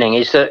very beginning,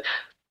 is that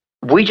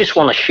we just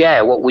want to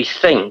share what we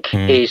think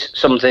is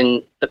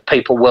something that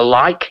people will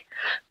like.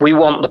 We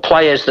want the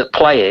players that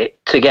play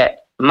it to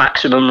get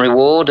maximum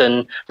reward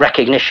and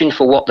recognition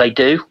for what they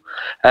do.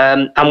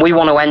 And we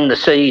want to end the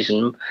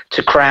season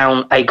to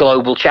crown a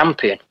global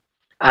champion.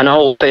 And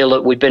all feel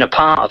that we've been a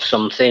part of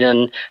something,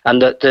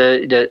 and that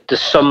the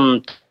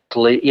sum,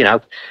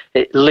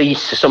 it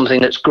leads to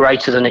something that's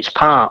greater than its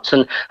parts.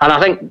 And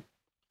I think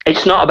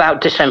it's not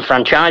about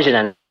disenfranchising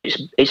anyone.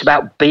 It's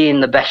about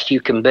being the best you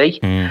can be.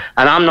 And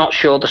I'm not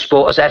sure the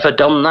sport has ever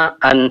done that.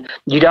 And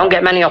you don't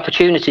get many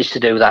opportunities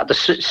to do that. The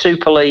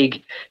Super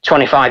League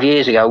 25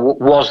 years ago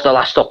was the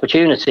last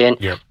opportunity.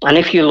 And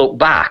if you look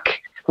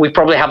back, we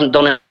probably haven't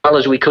done it as well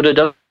as we could have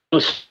done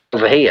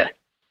over here.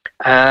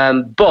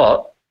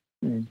 But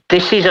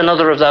this is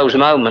another of those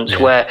moments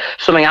where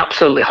something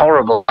absolutely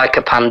horrible, like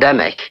a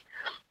pandemic,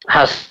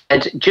 has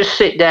said, just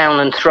sit down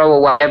and throw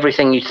away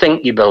everything you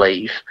think you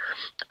believe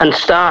and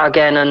start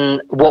again,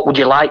 and what would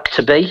you like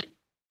to be?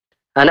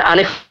 And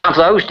if we have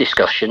those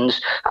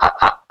discussions,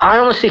 I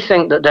honestly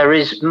think that there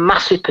is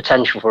massive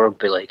potential for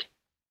rugby league.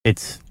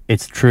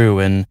 It's true,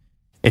 and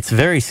it's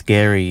very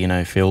scary,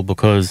 Phil,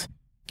 because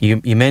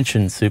you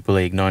mentioned Super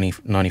League 90,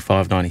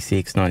 95,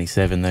 96,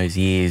 97, those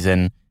years,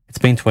 and it's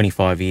been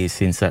 25 years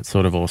since that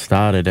sort of all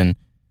started. And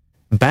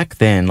back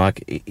then,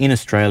 like in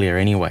Australia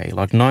anyway,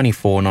 like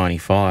 94,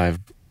 95,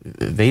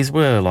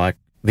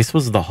 this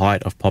was the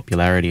height of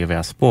popularity of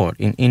our sport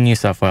in New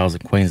South Wales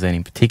and Queensland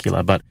in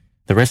particular, but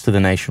the rest of the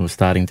nation was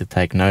starting to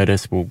take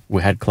notice.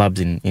 We had clubs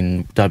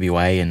in WA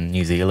and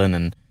New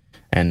Zealand,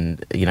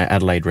 and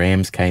Adelaide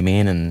Rams came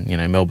in,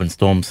 and Melbourne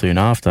Storm soon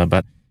after,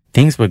 but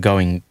things were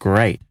going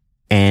great.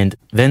 And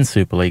then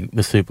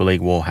the Super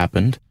League war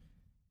happened,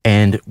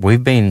 and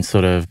we've been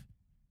sort of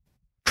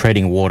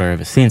treading water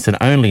ever since. And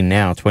only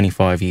now,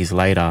 25 years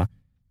later,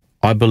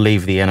 I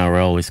believe the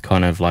NRL is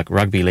kind of like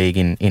rugby league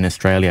in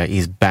Australia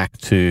is back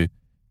to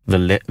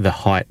the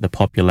height, the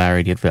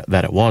popularity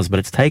that it was. But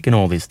it's taken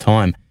all this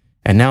time,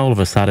 and now all of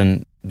a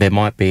sudden there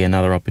might be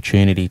another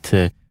opportunity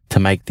to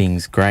make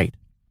things great,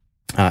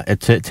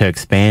 to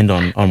expand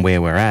on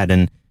where we're at,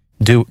 and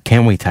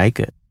can we take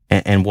it,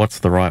 and what's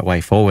the right way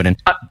forward? And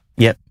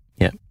yep.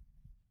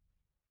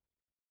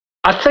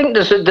 I think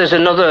there's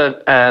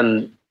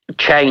another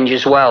change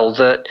as well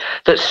that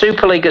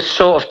Super League has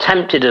sort of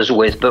tempted us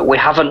with, but we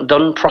haven't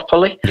done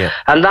properly.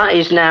 And that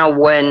is now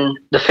when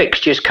the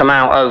fixtures come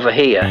out over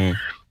here.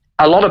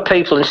 A lot of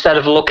people, instead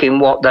of looking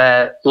what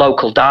their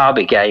local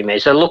derby game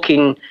is, are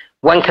looking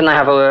when can they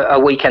have a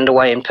weekend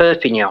away in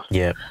Perpignan.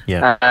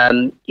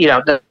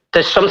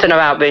 There's something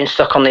about being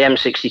stuck on the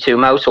M62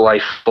 motorway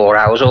for 4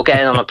 hours, or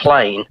getting on a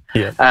plane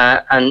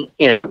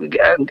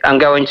and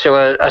going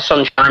to a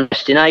sunshine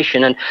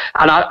destination. And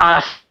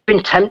I've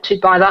been tempted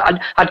by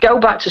that. I'd go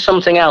back to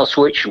something else,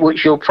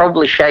 which you'll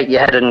probably shake your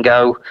head and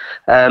go,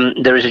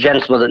 there is a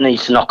gentleman that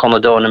needs to knock on the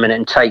door in a minute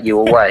and take you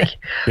away.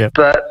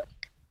 But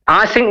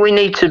I think we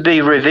need to be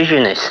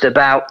revisionist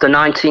about the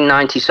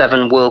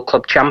 1997 World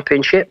Club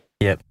Championship.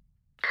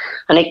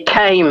 And it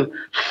came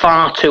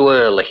far too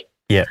early.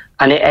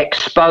 And it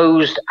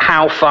exposed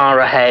how far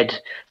ahead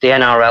the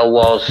NRL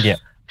was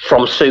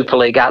from Super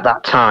League at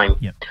that time.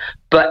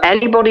 But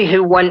anybody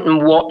who went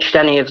and watched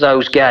any of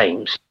those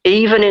games,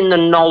 even in the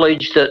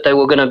knowledge that they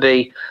were going to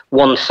be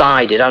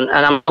one-sided, and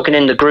I'm looking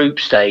in the group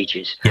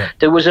stages,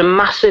 there was a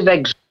massive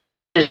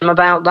exorcism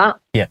about that.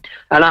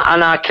 And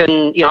I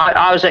can,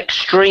 I was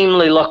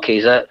extremely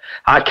lucky that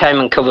I came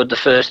and covered the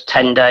first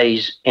 10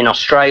 days in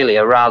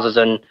Australia rather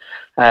than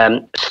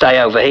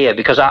stay over here,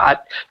 because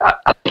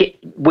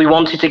we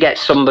wanted to get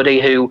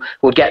somebody who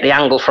would get the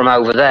angle from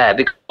over there,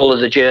 because all of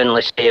the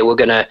journalists here were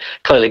going to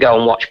clearly go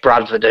and watch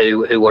Bradford,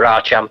 who were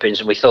our champions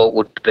and we thought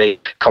would be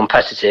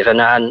competitive, and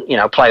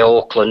play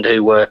Auckland,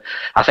 who were,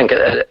 I think,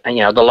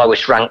 the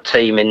lowest ranked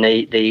team in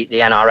the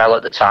NRL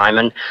at the time,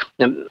 and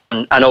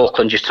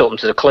Auckland just took them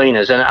to the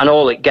cleaners, and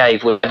all it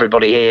gave was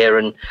everybody here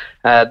and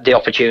the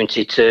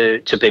opportunity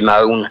to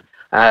bemoan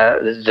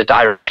the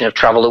direction of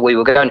travel that we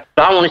were going.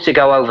 But I wanted to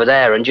go over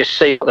there and just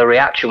see what the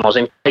reaction was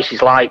in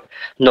places like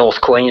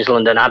North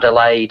Queensland and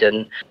Adelaide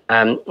and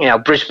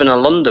Brisbane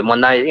and London,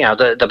 when they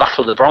the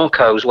Battle of the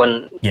Broncos,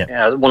 when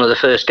one of the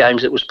first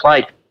games that was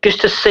played,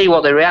 just to see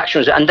what the reaction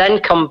was, and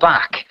then come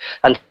back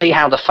and see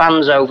how the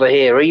fans over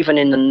here, even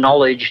in the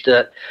knowledge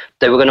that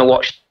they were going to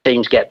watch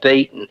teams get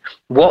beaten,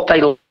 what they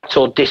liked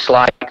or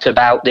disliked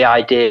about the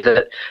idea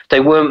that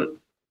they weren't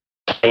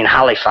playing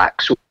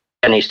Halifax,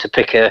 is to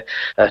pick a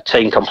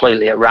team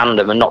completely at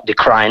random and not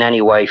decrying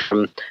anyway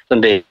from them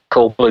being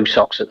called Blue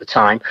Sox at the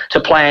time, to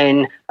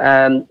playing,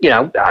 I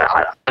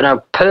don't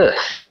know,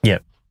 Perth.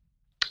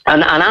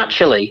 And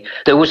actually,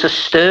 there was a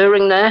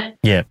stirring there.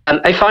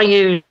 If I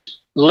use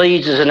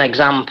Leeds as an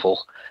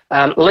example,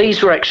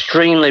 Leeds were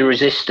extremely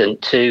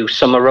resistant to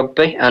summer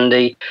rugby and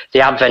the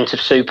advent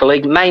of Super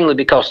League, mainly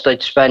because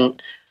they'd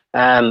spent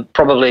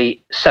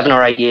probably 7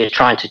 or 8 years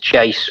trying to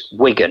chase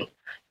Wigan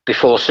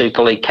before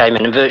Super League came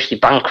in and virtually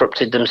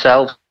bankrupted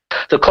themselves.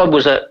 The club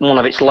was at one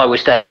of its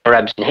lowest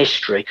ebbs in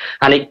history,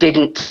 and it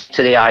didn't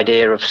to the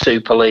idea of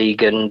Super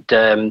League and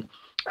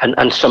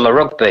summer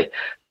rugby.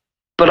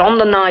 But on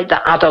the night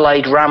that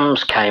Adelaide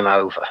Rams came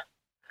over,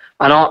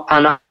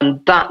 and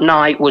that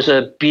night was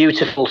a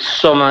beautiful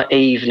summer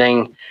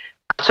evening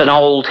at an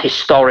old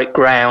historic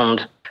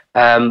ground,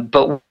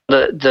 but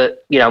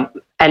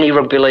any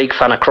rugby league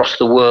fan across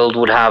the world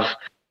would have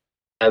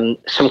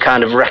some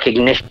kind of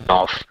recognition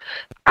of.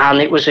 And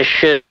it was a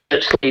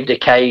shirt-sleeved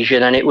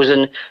occasion, and it was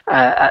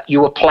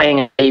you were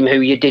playing a team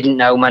who you didn't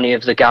know many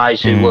of the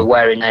guys who were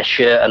wearing their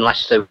shirt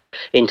unless they were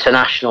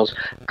internationals.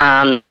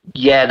 And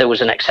yeah, there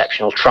was an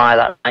exceptional try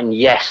that, and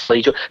yes,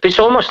 Leeds. But it's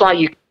almost like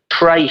you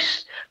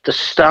trace the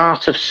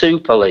start of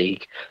Super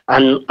League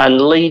and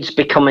Leeds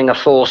becoming a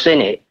force in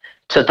it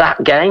to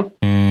that game.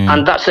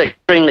 And that's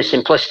extremely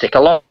simplistic. A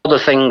lot of other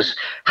things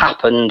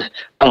happened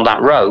on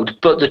that road,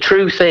 but the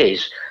truth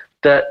is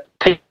that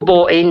people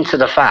bought into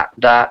the fact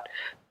that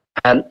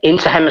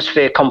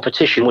inter-hemisphere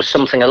competition was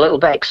something a little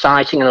bit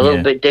exciting and a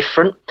little bit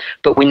different,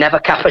 but we never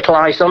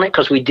capitalised on it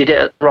because we did it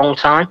at the wrong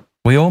time.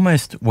 We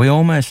almost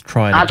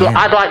tried again.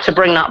 I'd like to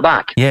bring that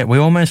back. Yeah, we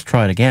almost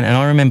tried again. And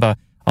I remember,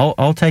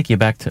 I'll take you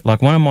back to,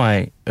 like, one of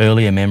my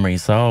earlier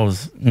memories. So I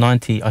was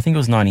 90, I think it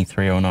was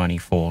 93 or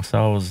 94.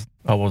 So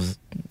I was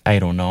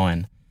 8 or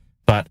 9.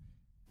 But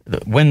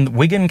when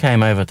Wigan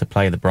came over to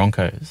play the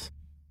Broncos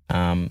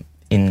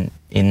in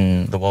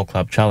the World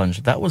Club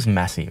Challenge, that was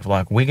massive.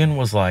 Wigan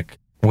was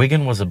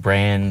a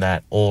brand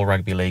that all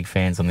rugby league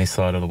fans on this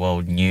side of the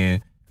world knew.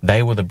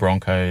 They were the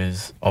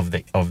Broncos of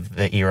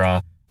the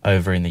era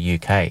over in the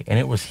UK, and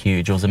it was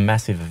huge. It was a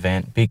massive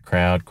event, big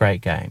crowd, great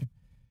game.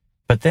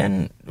 But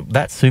then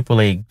that Super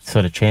League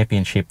sort of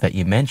championship that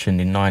you mentioned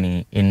in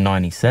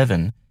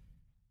 97,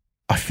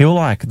 I feel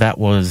like that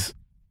was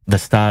the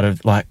start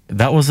of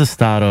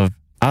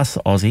us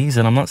Aussies,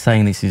 and I'm not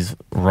saying this is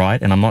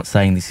right, and I'm not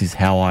saying this is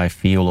how I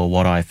feel or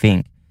what I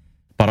think,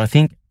 but I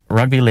think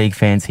rugby league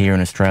fans here in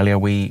Australia,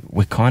 we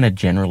kind of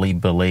generally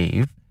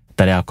believe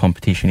that our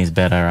competition is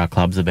better, our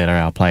clubs are better,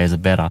 our players are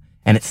better,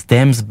 and it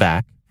stems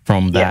back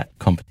from that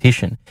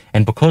competition.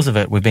 And because of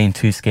it, we've been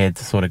too scared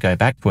to sort of go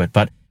back to it.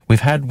 But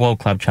we've had World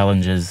Club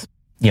Challenges,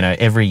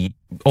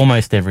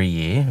 almost every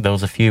year. There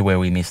was a few where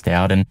we missed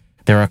out, and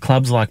there are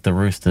clubs like the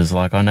Roosters.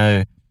 Like, I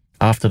know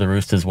after the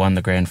Roosters won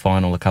the grand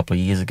final a couple of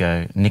years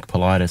ago, Nick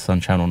Politis on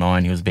Channel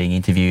 9, he was being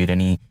interviewed,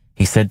 and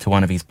he said to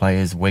one of his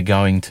players, "We're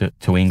going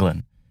to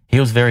England." He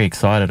was very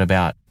excited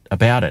about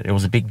it. It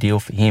was a big deal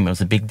for him. It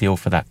was a big deal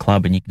for that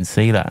club, and you can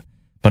see that.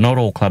 But not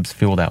all clubs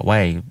feel that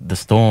way. The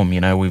Storm,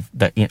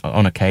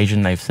 on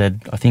occasion they've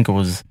said, I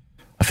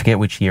forget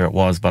which year it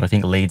was, but I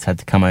think Leeds had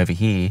to come over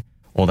here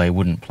or they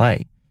wouldn't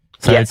play.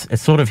 So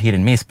it's sort of hit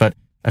and miss. But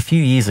a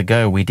few years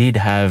ago, we did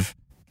have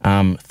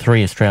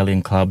 3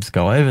 Australian clubs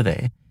go over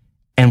there,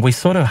 and we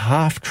sort of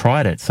half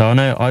tried it. So I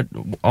know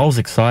I was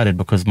excited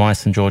because my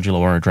St George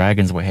Illawarra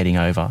Dragons were heading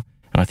over,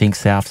 and I think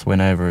Souths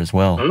went over as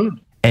well.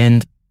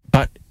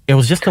 But it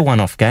was just a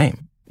one-off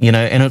game,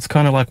 and it's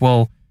kind of like,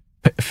 well,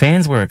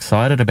 fans were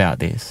excited about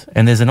this,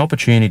 and there's an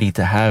opportunity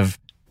to have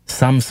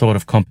some sort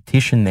of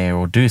competition there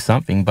or do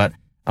something, but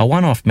a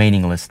one-off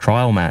meaningless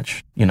trial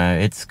match,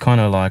 it's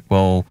kind of like,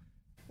 well,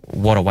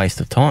 what a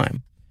waste of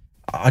time.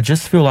 I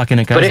just feel like,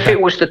 and it goes But if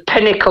it was the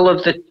pinnacle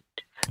of the...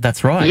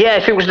 That's right. Yeah,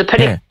 if it was the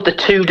pinnacle of the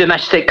 2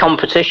 domestic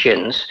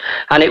competitions,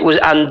 and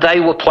they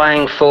were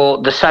playing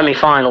for the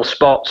semi-final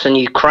spots, and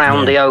you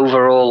crowned the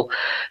overall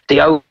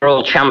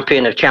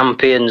champion of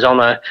champions on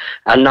a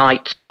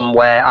night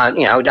somewhere,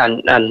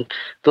 and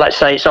let's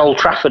say it's Old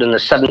Trafford and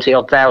there's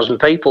 70,000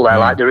 people there,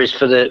 like there is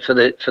for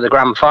the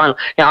grand final.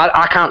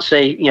 I can't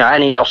see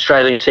any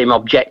Australian team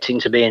objecting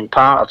to being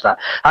part of that.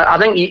 I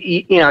think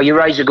you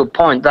raise a good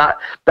point. That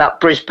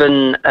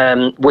Brisbane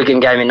Wigan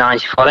game in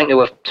 '94, I think there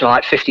were something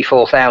like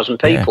 54,000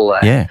 people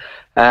there.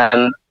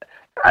 I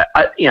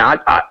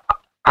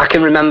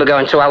can remember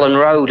going to Ellen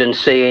Road and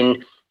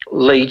seeing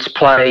Leeds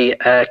play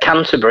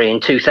Canterbury in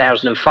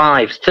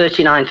 2005,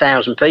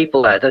 39,000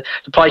 people there. The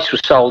place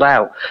was sold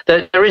out.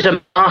 There is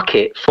a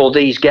market for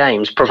these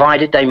games,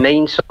 provided they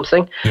mean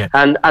something.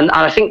 And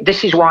I think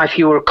this is why, if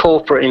you were a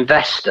corporate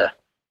investor,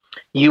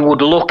 you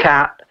would look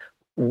at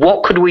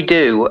what could we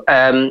do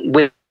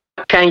with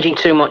changing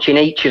too much in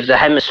each of the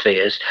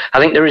hemispheres. I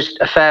think there is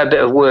a fair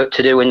bit of work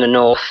to do in the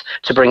north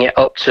to bring it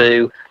up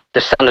to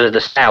the standard of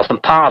the south,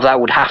 and part of that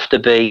would have to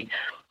be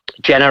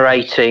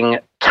generating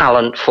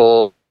talent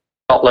for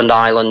Scotland,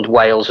 Ireland,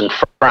 Wales and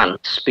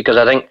France, because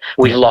I think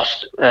we've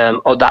lost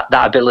that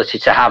ability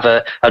to have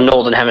a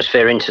Northern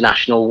Hemisphere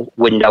international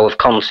window of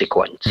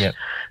consequence.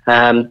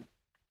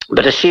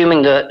 But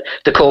assuming that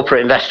the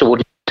corporate investor would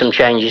make some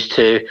changes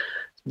to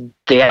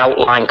the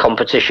outline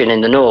competition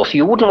in the north,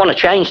 you wouldn't want to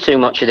change too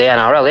much of the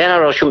NRL. The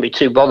NRL shouldn't be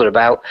too bothered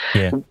about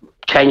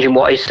changing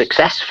what is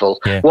successful.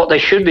 Yeah. What they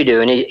should be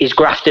doing is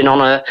grafting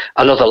on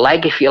another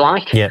leg, if you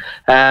like. Yeah.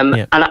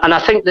 And I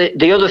think that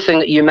the other thing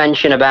that you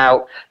mentioned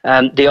about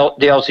the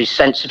Aussies'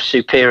 sense of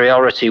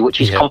superiority, which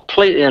is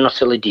completely and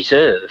utterly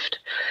deserved,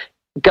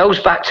 goes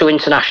back to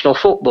international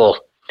football.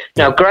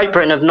 Now, Great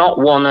Britain have not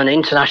won an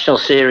international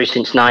series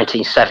since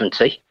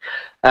 1970.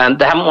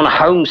 They haven't won a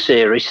home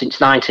series since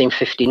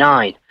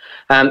 1959.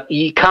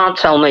 You can't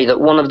tell me that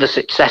one of the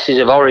successes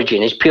of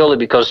Origin is purely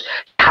because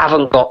you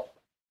haven't got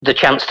the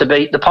chance to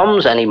beat the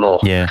Poms anymore.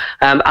 Yeah.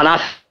 And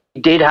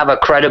you did have a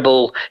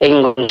credible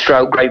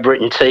England/Great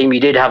Britain team. You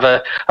did have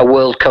a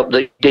World Cup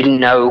that you didn't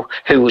know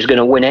who was going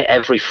to win it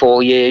every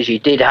 4 years. You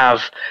did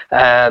have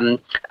a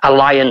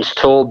Lions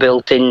tour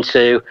built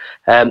into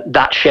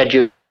that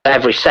schedule.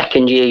 Every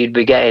second year you'd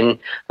be getting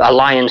a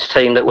Lions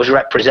team that was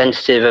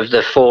representative of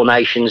the four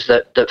nations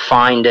that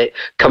find it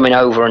coming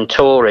over and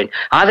touring.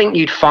 I think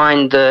you'd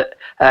find that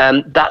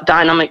that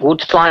dynamic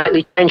would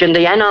slightly change, and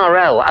the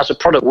NRL as a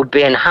product would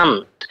be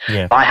enhanced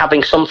by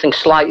having something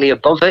slightly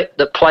above it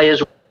that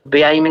players would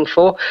be aiming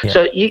for.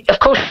 So, of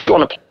course, you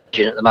want to play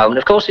Origin at the moment.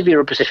 Of course, if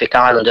you're a Pacific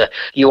Islander,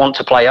 you want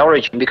to play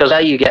Origin because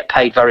A, you get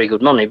paid very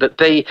good money, but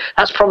B,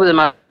 that's probably the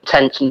most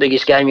intense and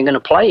biggest game you're going to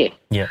play in.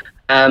 Yeah.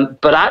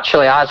 But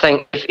actually, I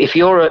think if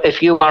you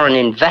are an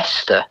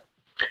investor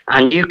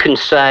and you can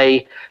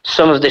say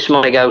some of this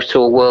money goes to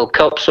a World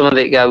Cup, some of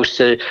it goes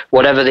to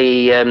whatever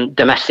the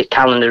domestic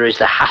calendar is,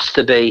 there has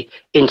to be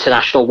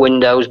international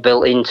windows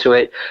built into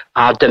it.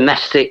 Our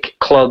domestic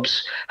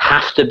clubs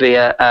have to be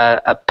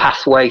a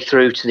pathway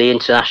through to the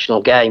international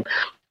game.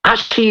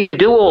 Actually, you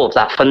do all of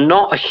that for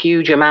not a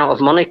huge amount of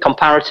money,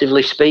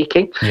 comparatively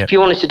speaking. Yep. If you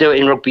wanted to do it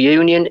in rugby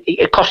union,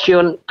 it cost you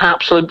an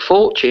absolute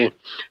fortune.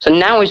 So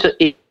now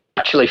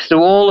actually,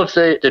 through all of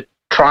the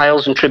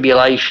trials and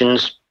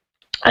tribulations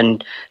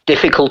and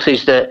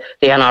difficulties that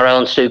the NRL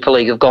and Super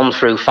League have gone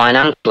through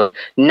financially,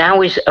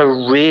 now is a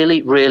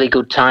really, really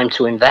good time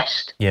to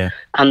invest. Yeah.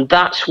 And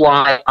that's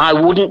why I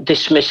wouldn't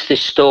dismiss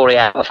this story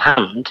out of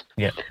hand.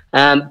 Yeah.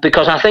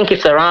 Because I think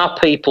if there are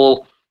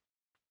people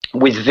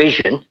with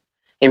vision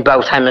in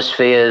both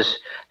hemispheres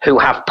who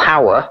have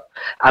power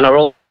and are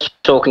also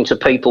talking to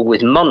people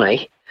with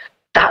money,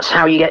 that's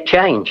how you get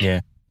change.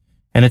 Yeah.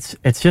 And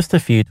it's just a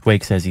few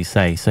tweaks, as you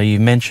say. So you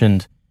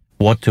mentioned,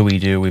 what do we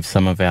do with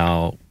some of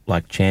our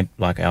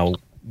our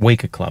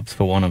weaker clubs,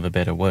 for want of a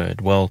better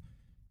word? Well,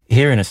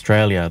 here in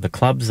Australia, the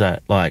clubs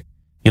that, like,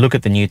 you look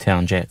at the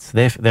Newtown Jets,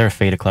 they're a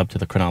feeder club to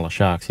the Cronulla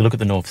Sharks. You look at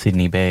the North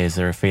Sydney Bears,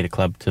 they're a feeder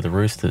club to the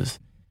Roosters.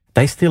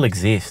 They still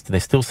exist. They're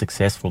still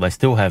successful. They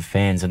still have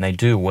fans, and they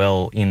do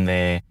well in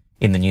the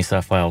New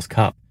South Wales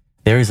Cup.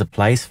 There is a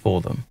place for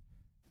them,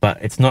 but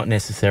it's not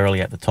necessarily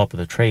at the top of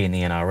the tree in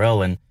the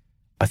NRL. And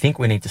I think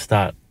we need to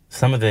start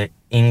some of the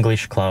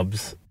English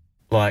clubs,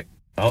 like,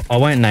 I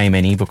won't name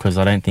any because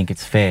I don't think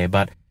it's fair,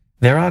 but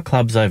there are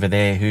clubs over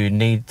there who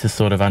need to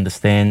sort of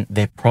understand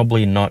they're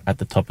probably not at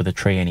the top of the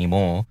tree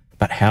anymore,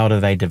 but how do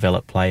they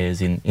develop players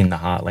in the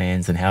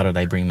heartlands and how do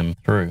they bring them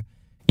through?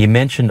 You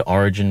mentioned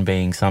Origin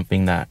being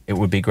something that it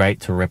would be great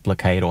to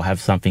replicate or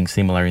have something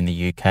similar in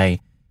the UK.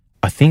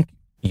 I think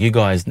you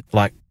guys,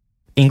 like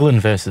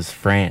England versus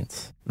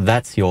France,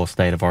 that's your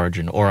state of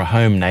origin, or a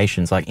home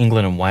nations like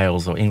England and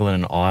Wales or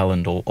England and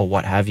Ireland or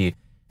what have you.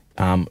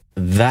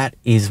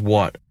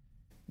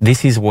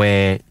 This is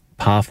where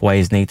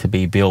pathways need to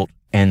be built,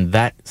 and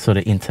that sort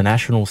of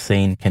international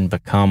scene can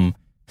become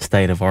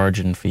state of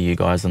origin for you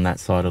guys on that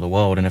side of the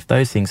world. And if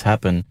those things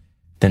happen,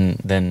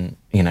 then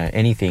you know,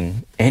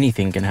 anything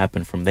can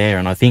happen from there.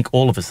 And I think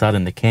all of a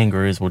sudden the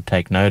Kangaroos would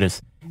take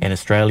notice, and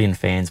Australian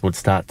fans would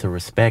start to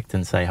respect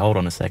and say, hold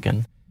on a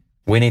second,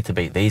 we need to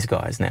beat these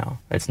guys now.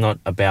 It's not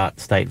about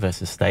state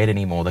versus state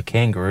anymore. The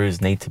Kangaroos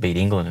need to beat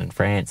England and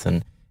France,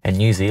 and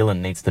New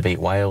Zealand needs to beat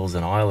Wales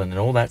and Ireland and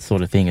all that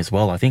sort of thing as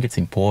well. I think it's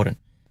important.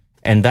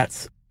 And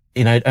that's,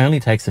 you know, it only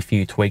takes a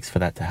few tweaks for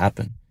that to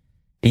happen.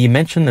 You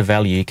mentioned the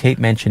value. You keep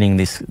mentioning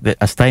this.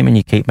 A statement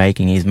you keep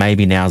making is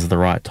maybe now's the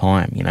right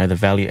time. You know, the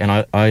value.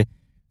 And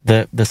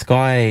the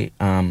Sky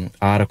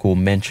article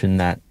mentioned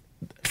that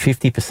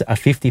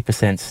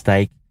 50%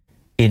 stake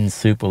in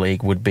Super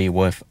League would be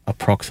worth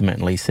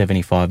approximately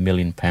 £75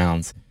 million.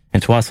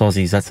 And to us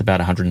Aussies, that's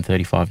about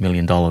 $135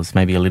 million,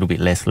 maybe a little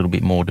bit less, a little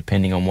bit more,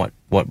 depending on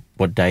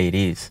what day it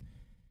is.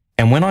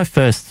 And when I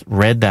first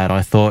read that,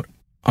 I thought,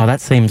 oh,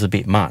 that seems a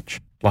bit much.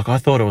 Like, I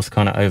thought it was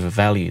kind of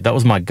overvalued. That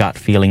was my gut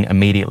feeling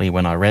immediately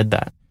when I read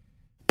that.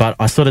 But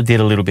I sort of did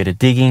a little bit of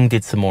digging,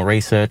 did some more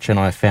research, and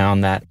I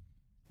found that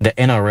the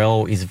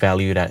NRL is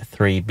valued at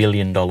 $3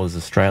 billion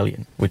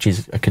Australian, which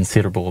is a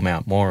considerable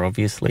amount more,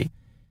 obviously.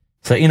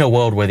 So in a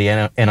world where the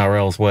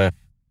NRL's worth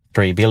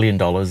 $3 billion,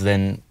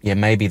 then yeah,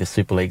 maybe the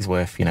Super League's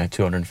worth, you know,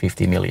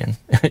 250 million.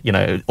 You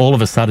know, all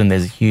of a sudden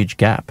there's a huge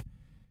gap.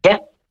 Yeah.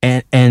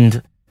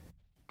 And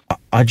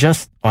I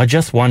just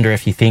wonder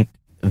if you think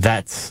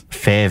that's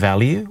fair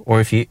value, or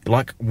if you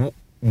like,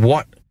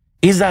 what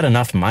is that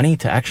enough money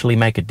to actually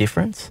make a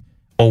difference,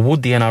 or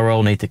would the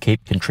NRL need to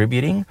keep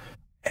contributing?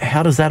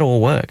 How does that all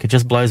work? It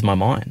just blows my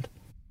mind.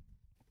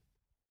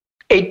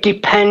 It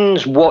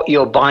depends what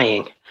you're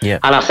buying. Yeah.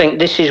 And I think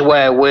this is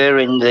where we're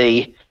in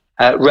the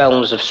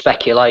realms of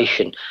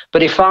speculation.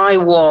 But if I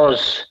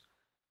was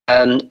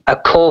a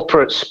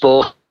corporate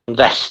sport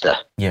investor,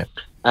 Yeah.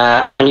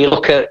 And you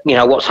look at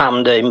what's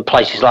happened in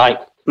places like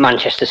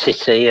Manchester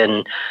City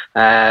and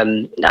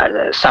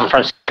San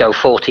Francisco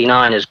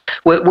 49ers,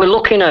 we're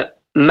looking at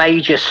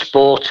major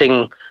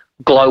sporting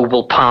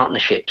global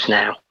partnerships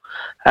now.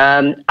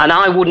 And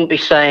I wouldn't be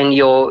saying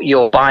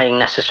you're buying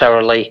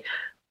necessarily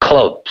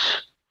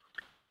clubs.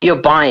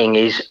 You're buying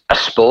is a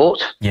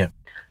sport. Yeah.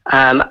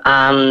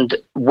 And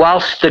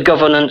whilst the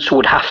governance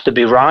would have to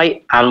be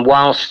right, and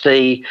whilst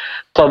the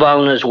club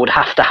owners would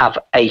have to have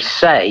a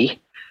say,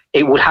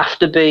 it would have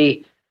to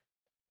be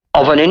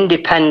of an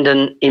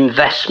independent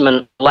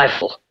investment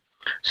level,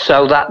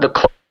 so that the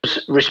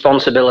club's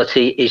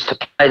responsibility is to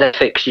play their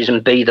fixtures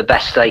and be the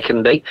best they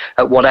can be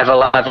at whatever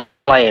level they're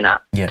playing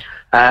at. Yeah.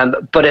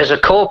 But as a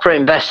corporate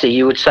investor,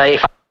 you would say,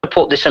 if I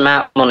put this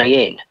amount of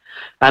money in,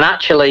 and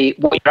actually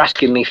what you're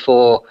asking me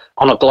for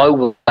on a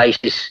global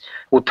basis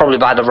would probably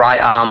buy the right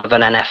arm of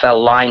an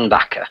NFL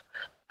linebacker.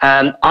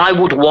 I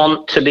would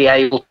want to be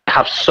able to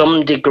have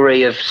some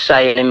degree of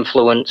say and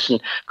influence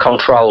and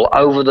control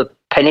over the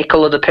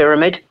pinnacle of the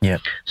pyramid. Yeah.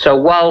 So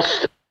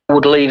whilst I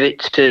would leave it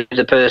to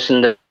the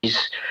person that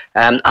is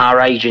our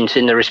agent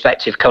in the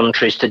respective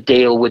countries to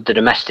deal with the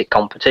domestic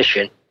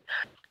competition,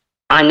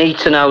 I need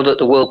to know that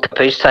the World Cup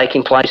is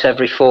taking place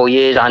every 4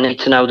 years. I need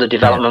to know the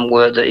development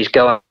work that is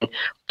going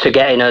to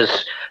getting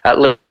us at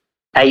least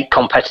 8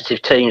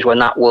 competitive teams when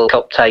that World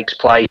Cup takes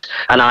place,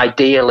 and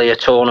ideally a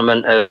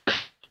tournament of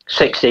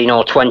 16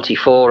 or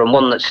 24, and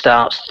one that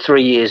starts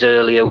 3 years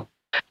earlier,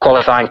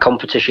 qualifying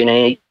competition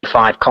in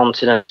 5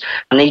 continents.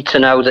 I need to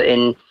know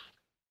that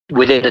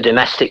within the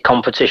domestic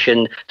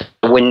competition,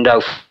 the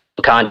window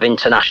for kind of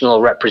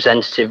international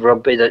representative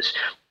rugby that's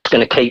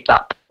going to keep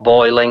that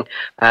boiling.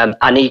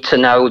 I need to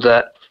know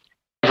that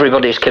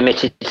everybody's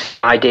committed to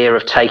the idea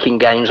of taking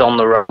games on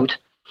the road.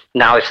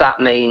 Now, if that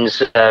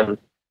means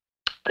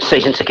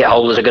season ticket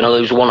holders are going to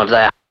lose one of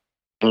their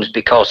games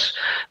because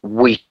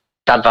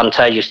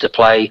advantageous to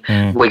play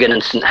Wigan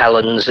and St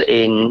Helens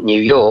in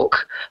New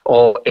York,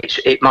 or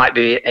it might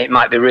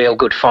be real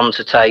good fun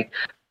to take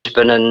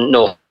Brisbane and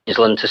North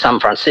Queensland to San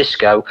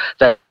Francisco,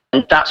 then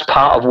that's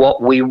part of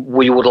what we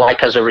would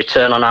like as a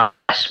return on our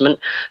investment,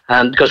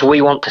 because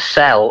we want to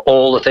sell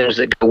all the things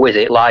that go with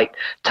it, like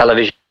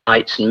television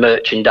rights and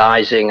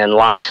merchandising and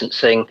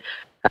licensing,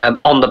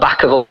 on the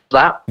back of all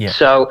that. Yeah.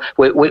 So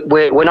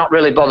we're not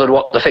really bothered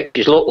what the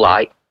fixtures look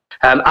like.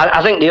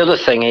 I think the other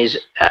thing is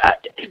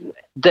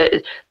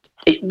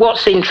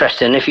what's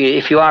interesting.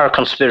 If you are a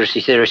conspiracy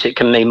theorist, it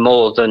can mean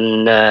more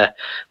than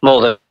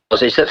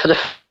is that for the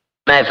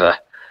ever,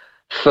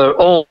 for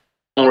all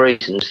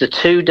reasons, the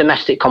 2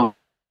 domestic competitions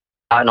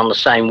on the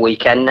same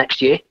weekend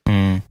next year.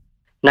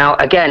 Now,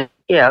 again,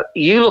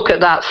 you look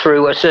at that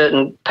through a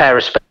certain pair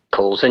of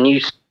spectacles, and you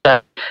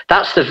say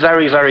that's the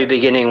very, very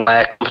beginning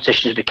where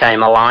competitions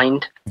became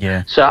aligned.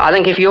 Yeah. So I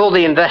think if you're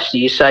the investor,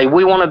 you say,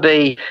 we want to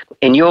be,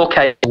 in your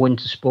case, a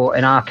winter sport,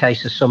 in our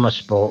case, a summer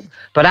sport,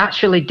 but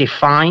actually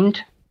defined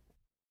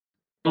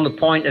from the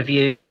point of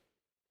view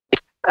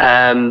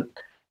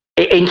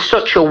in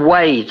such a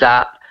way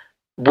that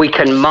we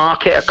can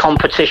market a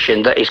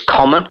competition that is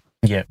common.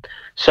 Yeah.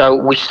 So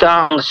we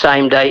start on the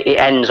same day, it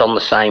ends on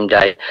the same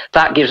day.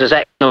 That gives us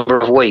X number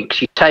of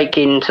weeks. You take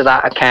into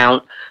that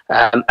account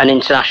an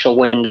international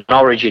window, an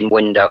origin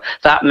window.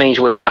 That means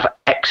we have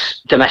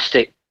X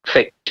domestic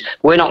fixtures.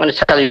 We're not going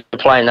to tell you to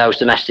play in those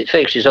domestic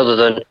fixtures other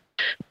than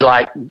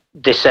like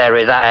this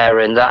area, that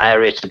area, and that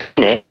area to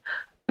win it.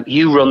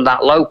 You run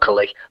that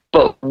locally.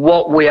 But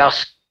what we are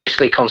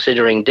seriously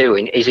considering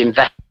doing is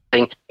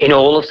investing in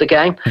all of the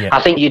game. Yeah.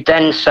 I think you'd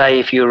then say,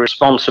 if you're a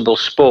responsible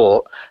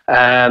sport,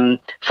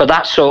 for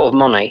that sort of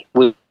money,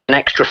 we an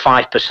extra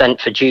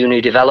 5% for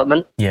junior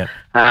development. Yeah.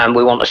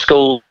 We want a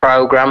school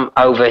program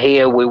over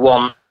here. We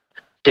want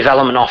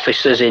development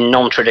officers in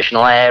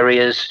non-traditional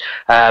areas,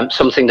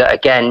 something that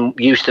again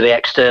used to be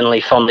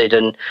externally funded,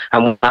 and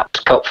that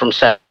was cut from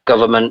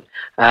government.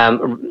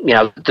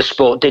 The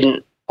sport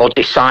didn't, or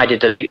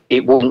decided that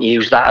it wouldn't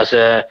use that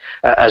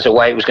as a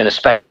way it was going to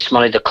spend its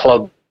money. The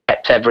club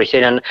kept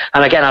everything, and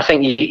again, I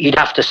think you'd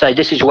have to say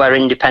this is where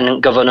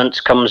independent governance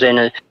comes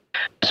in.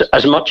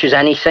 As much as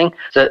anything,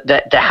 that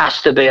there has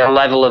to be a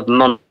level of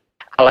money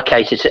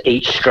allocated to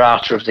each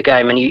strata of the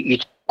game, and you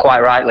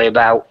quite rightly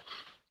about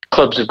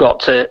clubs have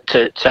got to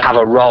have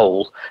a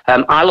role.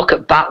 I look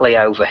at Batley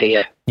over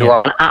here, who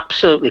are an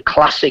absolutely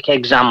classic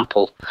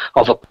example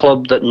of a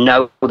club that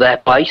know their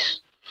place,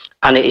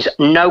 and it is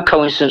no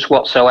coincidence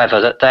whatsoever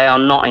that they are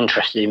not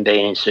interested in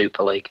being in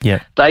Super League.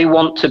 Yeah. They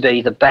want to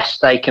be the best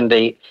they can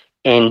be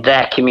in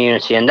their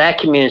community, and their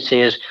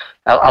community is,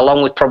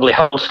 along with probably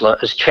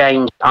Hunslet, has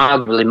changed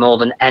arguably more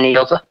than any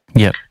other.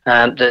 Yeah.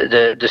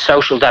 The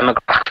social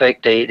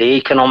demographic, the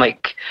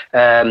economic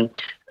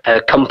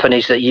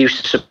companies that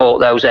used to support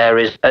those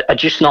areas are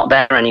just not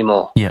there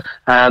anymore. Yeah.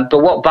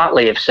 But what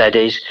Batley have said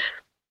is,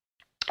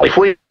 if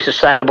we're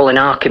sustainable in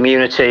our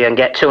community and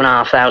get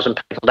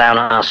 2,500 people down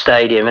at our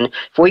stadium, and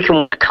if we can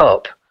win a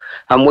cup,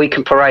 and we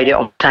can parade it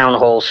on town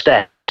hall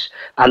steps.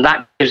 And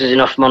that gives us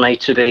enough money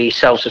to be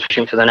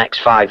self-sufficient for the next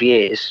 5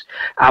 years.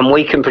 And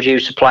we can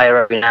produce a player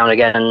every now and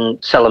again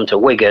and sell them to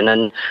Wigan.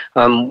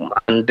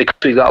 And because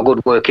we've got a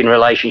good working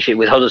relationship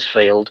with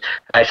Huddersfield,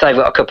 if they've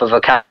got a couple of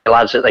academy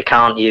lads that they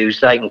can't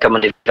use, they can come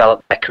and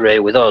develop their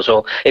career with us.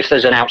 Or if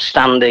there's an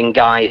outstanding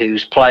guy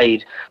who's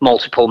played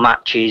multiple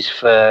matches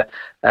for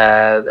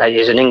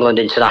is an England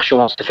international,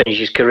 wants to finish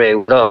his career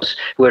with us,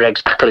 we're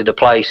exactly the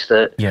place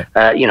that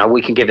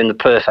we can give him the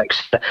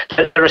perfect.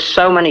 There are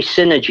so many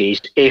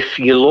synergies if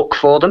you look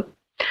for them,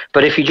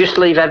 but if you just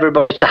leave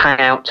everybody to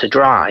hang out to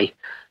dry,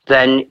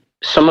 then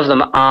some of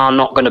them are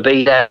not going to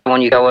be there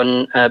when you go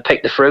and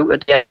pick the fruit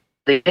at the end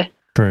of the year.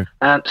 True.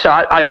 So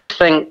I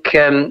think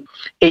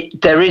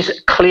there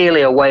is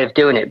clearly a way of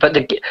doing it, but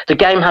the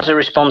game has a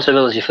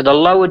responsibility for the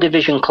lower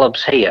division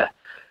clubs here.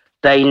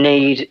 They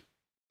need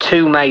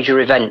 2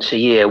 major events a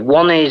year.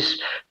 One is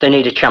they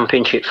need a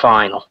championship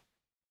final.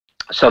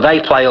 So they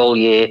play all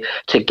year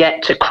to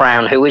get to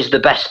crown who is the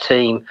best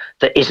team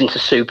that isn't a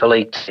Super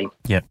League team.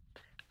 Yep.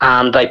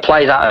 And they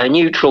play that at a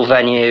neutral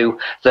venue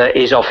that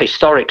is of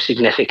historic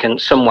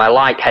significance, somewhere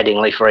like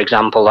Headingley, for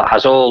example, that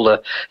has all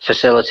the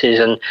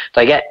facilities, and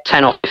they get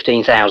 10 or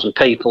 15,000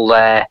 people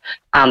there,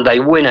 and they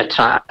win a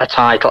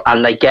title,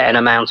 and they get an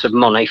amount of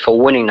money for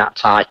winning that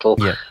title.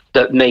 Yep.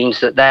 That means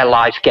that their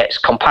life gets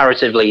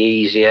comparatively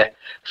easier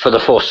for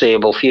the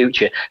foreseeable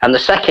future. And the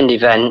second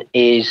event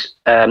is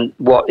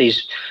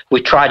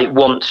we tried it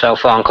once so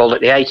far and called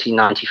it the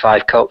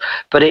 1895 Cup,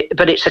 but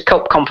it's a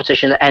cup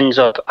competition that ends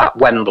up at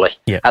Wembley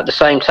at the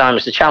same time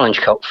as the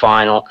Challenge Cup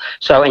final.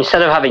 So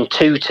instead of having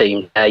 2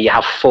 teams, you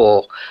have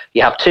 4.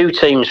 You have 2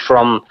 teams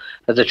from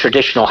the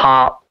traditional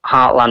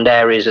heartland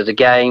areas of the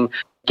game,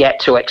 get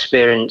to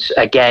experience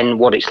again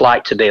what it's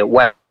like to be at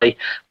Wembley,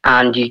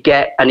 and you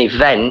get an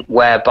event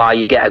whereby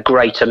you get a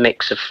greater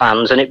mix of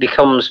fans, and it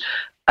becomes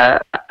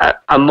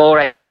a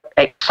more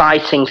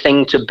exciting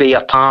thing to be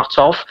a part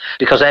of,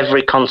 because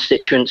every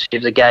constituency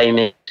of the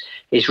game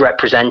is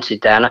represented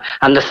there.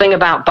 And the thing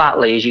about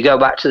Batley is you go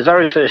back to the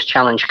very first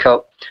Challenge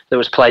Cup that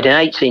was played in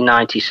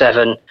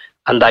 1897,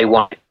 and they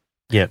won it.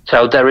 Yeah.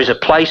 So there is a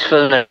place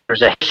for them,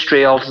 there's a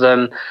history of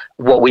them.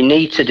 What we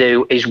need to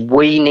do is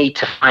we need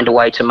to find a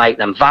way to make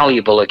them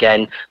valuable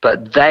again,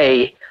 but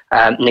they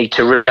need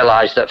to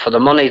realise that for the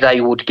money they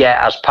would get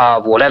as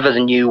part of whatever the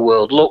new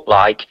world looked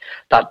like,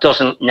 that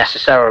doesn't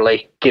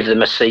necessarily give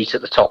them a seat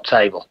at the top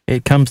table.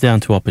 It comes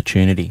down to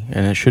opportunity,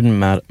 and it shouldn't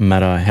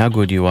matter how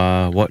good you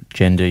are, what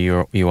gender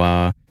you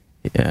are,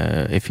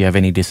 if you have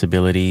any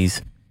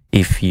disabilities,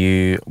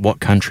 what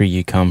country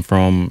you come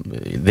from.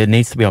 There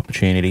needs to be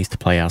opportunities to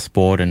play our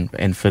sport and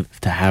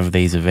to have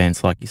these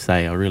events, like you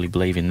say. I really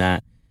believe in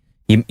that.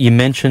 You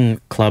mentioned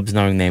clubs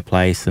knowing their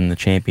place, and the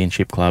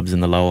championship clubs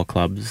and the lower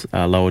clubs,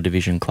 lower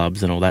division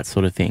clubs and all that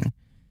sort of thing.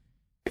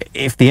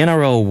 If the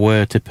NRL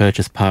were to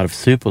purchase part of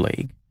Super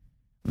League,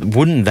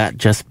 wouldn't that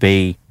just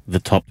be the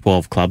top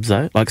 12 clubs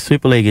though? Like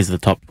Super League is the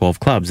top 12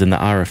 clubs and the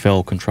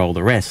RFL control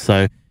the rest.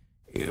 So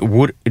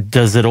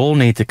does it all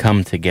need to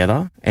come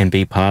together and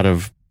be part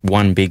of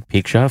one big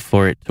picture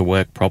for it to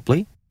work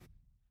properly?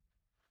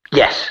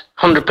 Yes,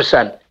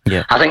 100%.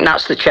 Yeah. I think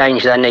that's the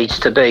change there needs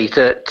to be,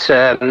 that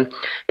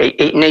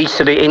it needs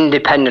to be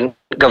independent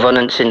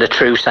governance in the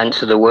true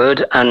sense of the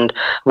word. And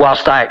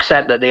whilst I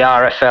accept that the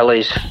RFL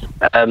is,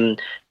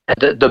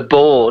 the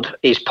board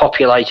is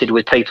populated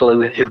with people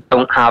who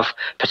don't have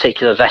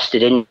particular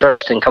vested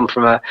interest and come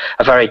from a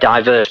very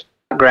diverse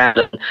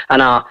background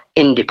and are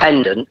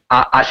independent,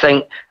 I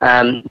think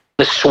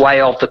the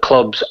sway of the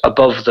clubs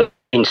above them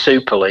in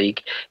Super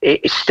League,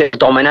 it still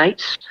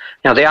dominates.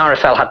 Now, the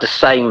RFL had the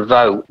same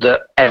vote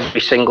that every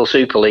single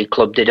Super League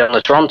club did on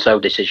the Toronto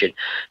decision.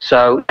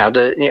 So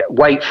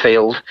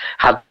Wakefield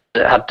had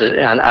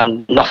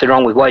and nothing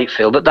wrong with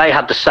Wakefield, but they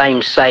had the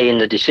same say in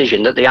the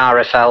decision that the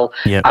RFL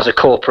as a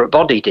corporate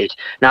body did.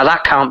 Now,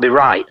 that can't be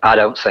right, I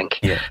don't think.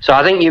 Yeah. So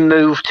I think you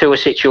move to a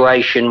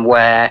situation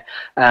where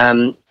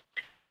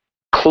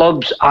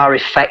clubs are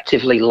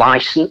effectively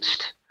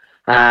licensed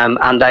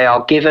and they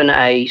are given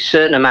a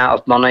certain amount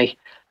of money.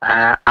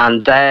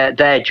 And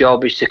their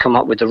job is to come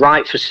up with the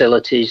right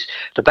facilities,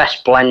 the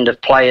best blend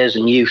of players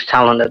and youth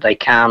talent that they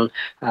can,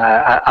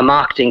 a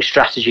marketing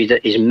strategy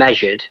that is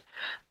measured,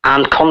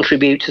 and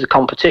contribute to the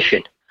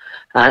competition.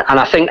 And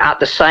I think at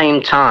the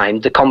same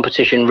time, the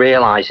competition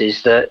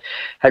realises that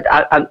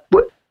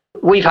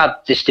we've had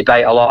this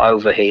debate a lot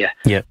over here.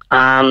 Yeah.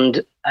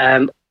 And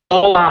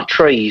all our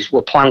trees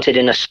were planted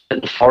in a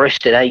certain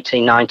forest in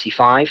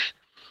 1895.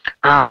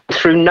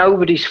 Through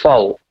nobody's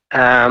fault,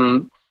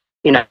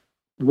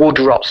 wood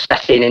rot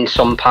set in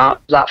some part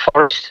of that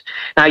forest.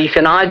 Now, you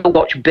can either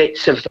watch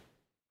bits of them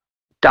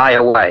die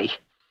away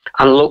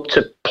and look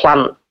to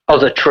plant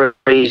other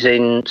trees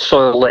in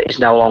soil that is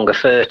no longer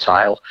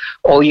fertile,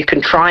 or you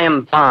can try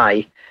and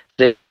buy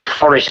the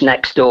forest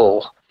next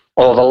door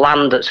or the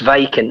land that's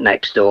vacant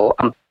next door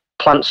and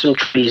plant some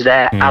trees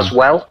there as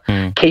well.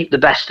 Keep the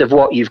best of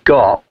what you've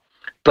got,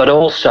 but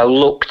also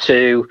look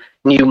to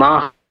new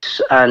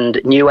markets and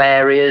new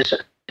areas,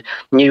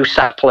 new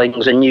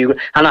saplings and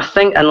I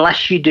think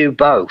unless you do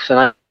both,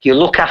 and you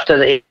look after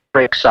the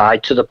historic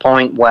side to the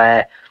point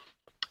where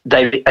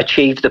they've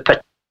achieved the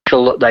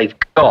potential that they've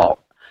got,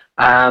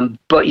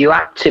 but you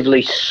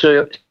actively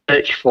search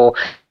for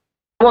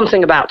one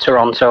thing about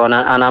Toronto, and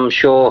I'm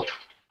sure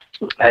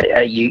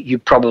you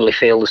probably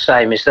feel the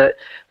same, is that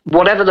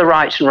whatever the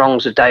rights and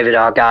wrongs of David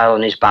Argyle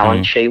and his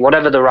balance sheet,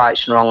 whatever the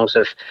rights and wrongs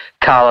of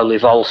Carlo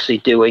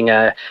Livolsi doing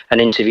an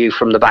interview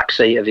from the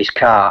backseat of his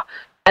car,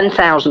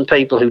 10,000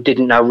 people who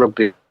didn't know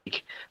rugby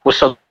were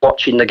sort of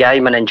watching the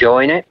game and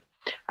enjoying it.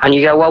 And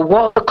you go, well,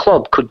 what other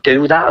club could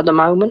do that at the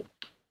moment?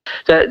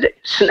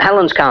 St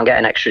Helens can't get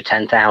an extra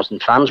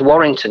 10,000 fans.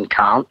 Warrington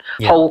can't.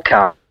 Hull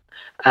can't.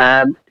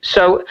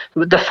 So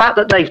the fact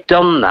that they've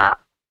done that,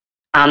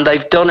 and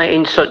they've done it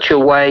in such a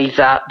way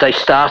that they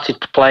started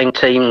playing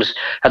teams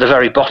at the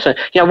very bottom.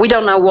 We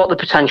don't know what the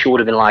potential would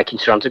have been like in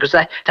Toronto because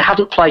they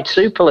hadn't played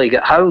Super League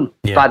at home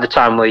by the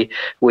time we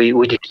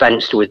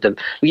dispensed with them.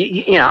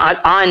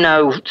 I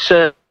know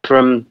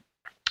from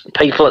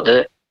people at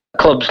the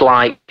clubs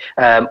like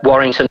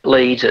Warrington,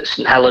 Leeds, at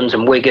St Helens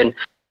and Wigan,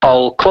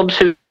 all clubs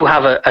who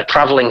have a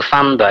travelling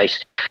fan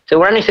base. There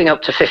were anything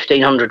up to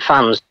 1,500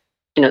 fans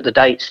at the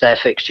dates their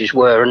fixtures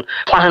were and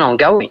planning on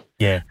going.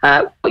 They've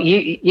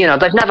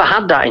never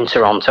had that in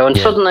Toronto, and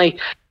suddenly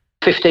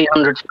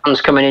 1,500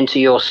 fans coming into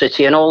your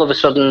city, and all of a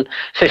sudden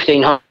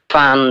 1,500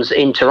 fans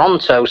in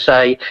Toronto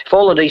say, if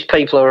all of these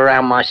people are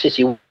around my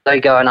city, they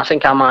go, and I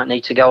think I might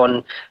need to go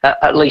and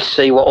at least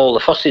see what all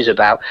the fuss is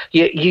about.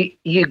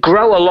 You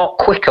grow a lot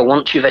quicker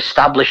once you've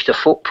established a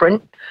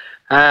footprint,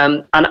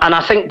 and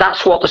I think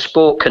that's what the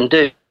sport can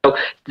do. So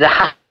there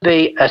has to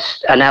be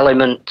an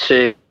element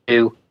to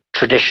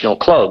traditional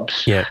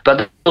clubs, but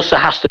there also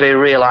has to be a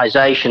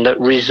realisation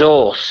that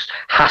resource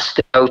has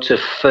to go to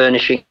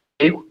furnishing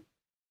you.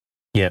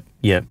 Yep.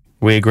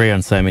 We agree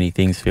on so many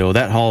things, Phil.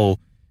 That whole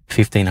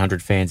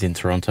 1,500 fans in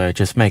Toronto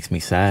just makes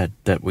me sad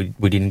that we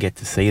didn't get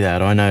to see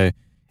that. I know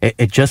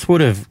it just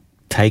would have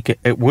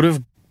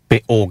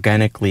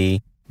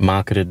organically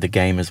marketed the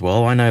game as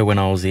well. I know when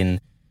I was in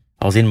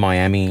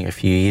Miami a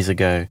few years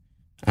ago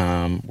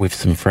with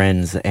some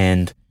friends,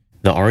 and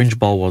the Orange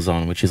Bowl was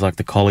on, which is like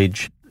the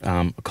college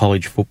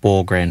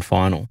football grand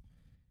final,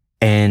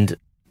 and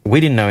we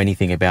didn't know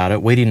anything about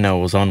it. We didn't know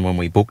it was on when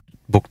we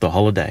booked the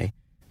holiday,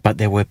 but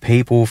there were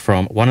people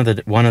from one of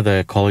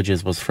the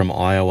colleges was from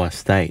Iowa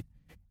State,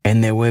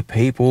 and there were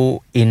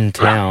people in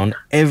town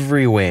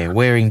everywhere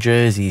wearing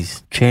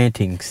jerseys,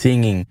 chanting,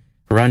 singing,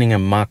 running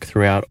amok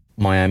throughout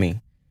Miami.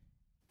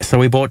 So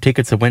we bought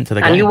tickets and went to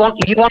the game. And you want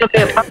to be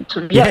a part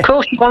of it. Of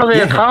course you want to be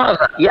a part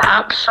of it. Yeah,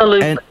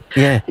 absolutely.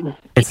 And,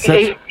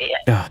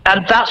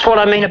 and that's what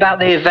I mean about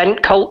the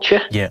event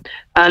culture. Yeah.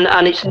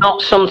 And it's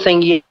not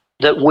something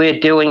that we're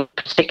doing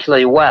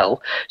particularly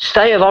well.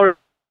 State of Origin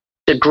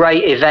is a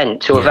great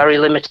event to a very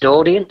limited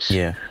audience.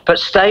 Yeah. But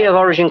State of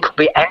Origin could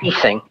be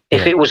anything.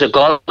 If it was a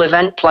global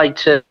event played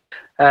to,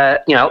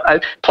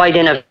 played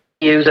in a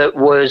venue that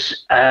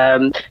was,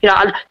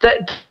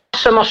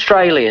 some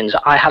Australians,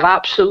 I have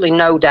absolutely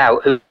no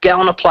doubt, who get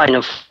on a plane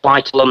and fly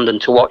to London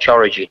to watch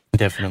Origin.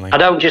 Definitely. I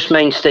don't just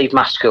mean Steve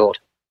Mascord.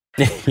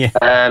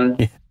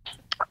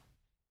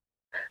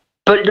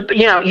 But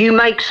you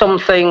make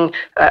something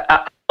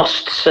a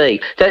must see.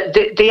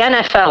 The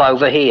NFL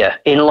over here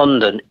in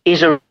London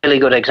is a really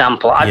good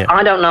example.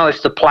 I don't know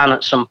if the plan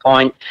at some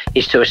point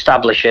is to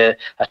establish a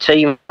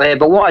team there,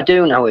 but what I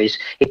do know is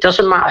it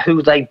doesn't matter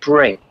who they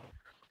bring,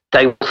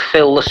 they will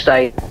fill the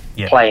stadium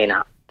playing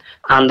at.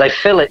 And they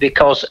fill it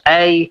because,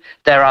 A,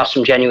 there are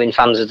some genuine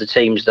fans of the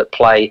teams that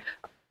play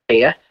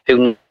here who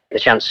need the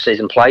chance to see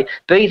them play.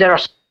 B, there are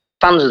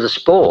fans of the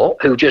sport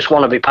who just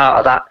want to be part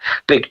of that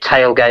big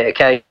tailgate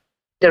occasion.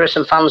 There are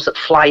some fans that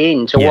fly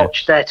in to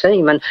watch their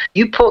team. And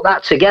you put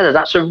that together,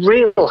 that's a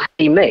real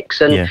heavy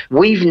mix. And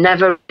we've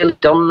never really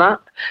done that.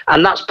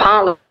 And that's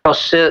partly because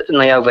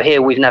certainly over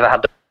here we've never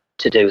had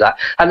to do that.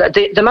 And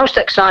the most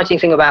exciting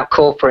thing about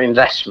corporate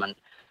investment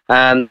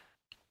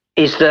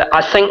is that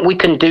I think we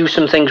can do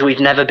some things we've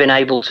never been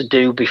able to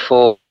do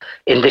before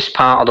in this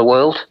part of the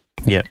world.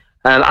 Yeah.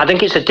 I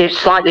think it's a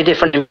slightly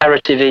different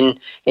imperative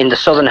in the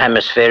southern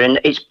hemisphere, and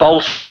it's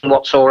bolstering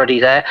what's already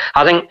there.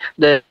 I think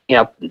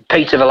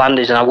Peter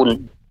V'landys, and I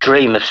wouldn't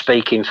dream of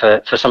speaking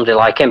for somebody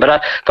like him, but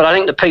I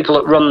think the people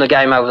that run the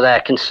game over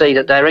there can see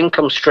that their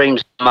income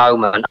streams at the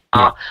moment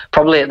are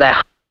probably at their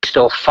highest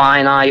or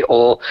finite,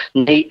 or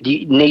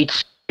need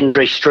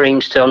secondary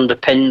streams to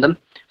underpin them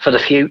for the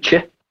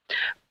future.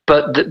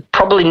 But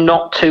probably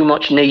not too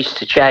much needs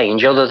to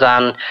change, other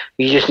than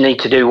you just need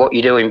to do what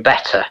you're doing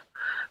better.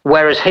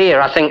 Whereas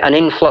here, I think an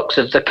influx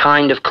of the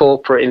kind of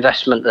corporate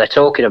investment they're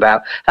talking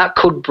about, that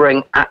could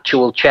bring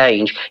actual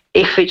change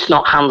if it's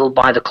not handled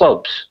by the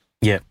clubs.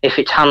 Yeah. If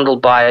it's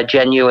handled by a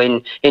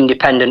genuine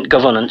independent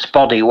governance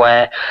body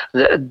where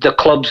the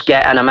clubs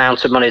get an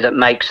amount of money that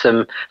makes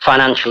them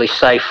financially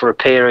safe for a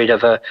period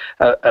of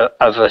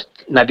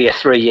maybe a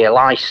 3-year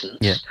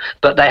license,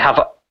 but they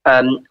have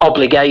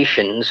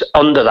obligations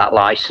under that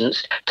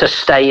license to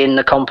stay in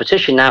the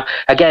competition. Now,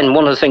 again,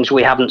 one of the things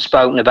we haven't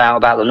spoken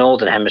about the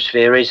Northern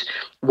Hemisphere is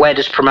where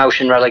does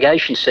promotion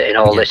relegation sit in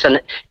all this,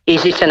 and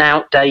is it an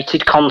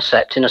outdated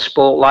concept in a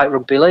sport like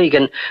rugby league?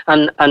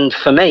 And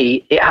for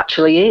me, it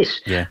actually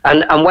is.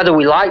 And whether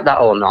we like that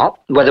or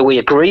not, whether we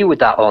agree with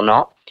that or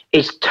not,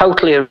 is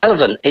totally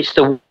irrelevant. It's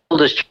the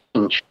world has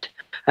changed,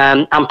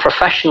 and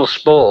professional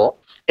sport,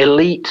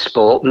 elite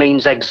sport,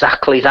 means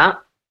exactly that.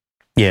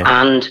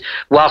 And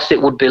whilst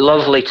it would be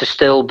lovely to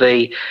still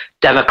be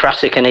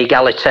democratic and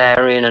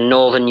egalitarian and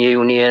Northern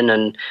Union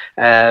and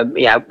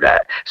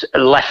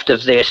left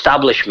of the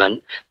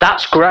establishment,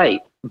 that's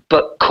great.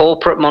 But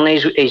corporate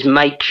money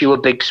makes you a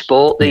big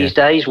sport these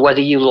days,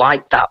 whether you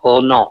like that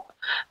or not.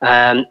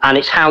 And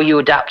it's how you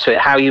adapt to it,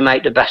 how you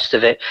make the best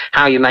of it,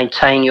 how you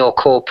maintain your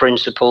core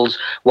principles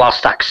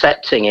whilst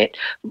accepting it,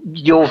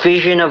 your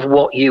vision of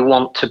what you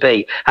want to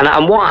be.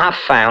 And what I have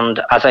found,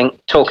 I think,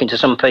 talking to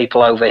some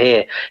people over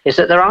here, is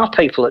that there are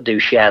people that do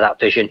share that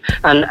vision.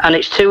 And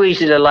it's too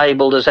easy to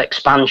label as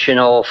expansion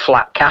or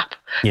flat cap.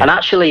 And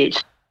actually,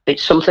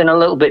 it's something a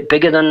little bit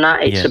bigger than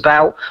that. It's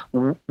about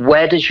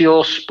where does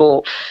your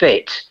sport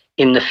fit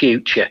in the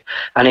future.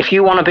 And if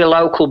you want to be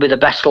local, be the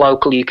best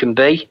local you can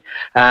be,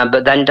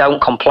 but then don't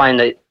complain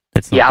that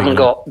you haven't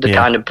got the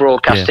kind of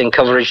broadcasting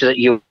coverage that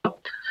you want.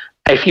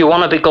 If you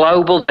want to be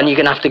global, then you're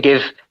going to have to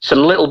give some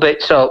little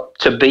bits up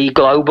to be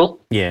global.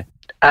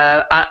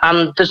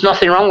 And there's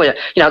nothing wrong with it.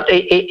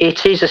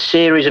 It is a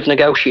series of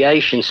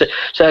negotiations.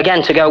 So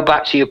again, to go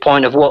back to your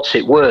point of what's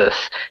it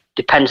worth,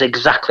 depends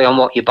exactly on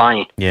what you're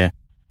buying.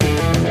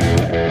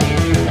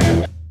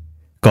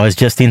 Guys,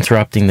 just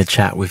interrupting the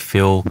chat with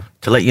Phil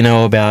to let you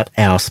know about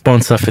our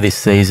sponsor for this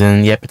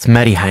season. Yep, it's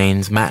Matty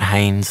Haynes,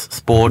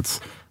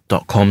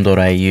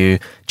 matthaynessports.com.au.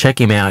 Check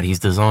him out. His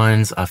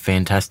designs are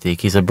fantastic.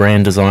 He's a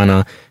brand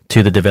designer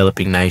to the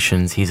developing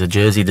nations. He's a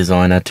jersey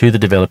designer to the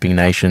developing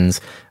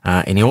nations.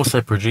 And he also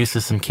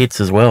produces some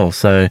kits as well.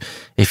 So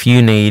if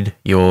you need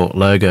your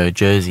logo,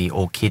 jersey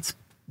or kits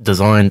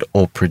designed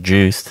or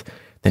produced,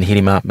 then hit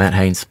him up,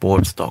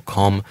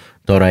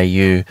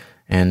 matthaynessports.com.au.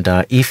 And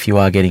if you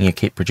are getting a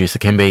kit produced, it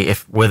can be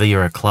whether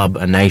you're a club,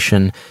 a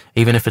nation,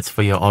 even if it's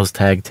for your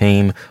OzTag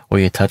team or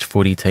your touch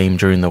footy team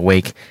during the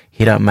week,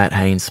 hit up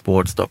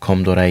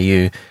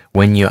matthaynessports.com.au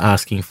when you're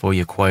asking for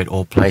your quote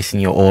or placing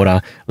your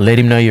order. Let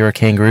him know you're a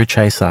kangaroo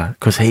chaser,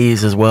 because he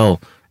is as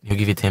well. He'll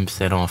give you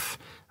 10% off.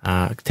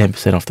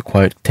 10% off the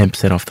quote,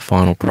 10% off the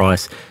final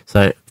price.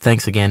 So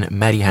thanks again,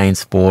 Matty Haynes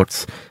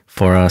Sports,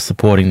 for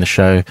supporting the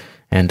show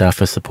and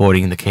for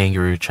supporting the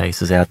kangaroo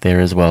chasers out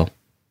there as well.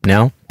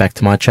 Now, back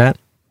to my chat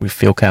with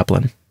Phil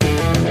Kaplan.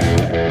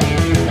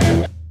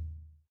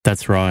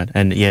 That's right.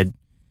 And yeah,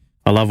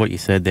 I love what you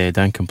said there.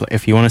 Don't complain.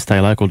 If you want to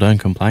stay local, don't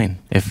complain.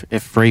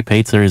 If free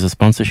pizza is a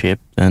sponsorship,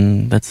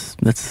 then that's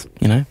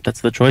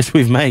the choice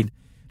we've made.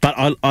 But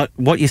I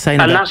what you're saying,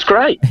 and that's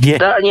great.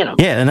 Yeah,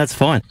 and that's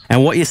fine.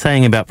 And what you're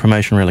saying about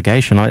promotion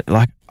relegation, I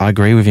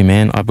agree with you,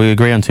 man. We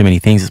agree on too many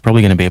things. It's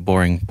probably going to be a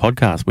boring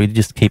podcast. We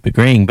just keep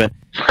agreeing. But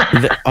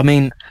I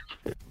mean,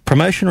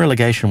 promotion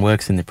relegation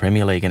works in the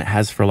Premier League, and it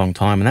has for a long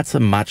time. And that's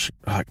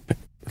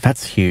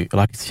that's huge.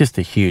 It's just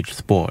a huge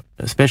sport,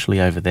 especially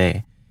over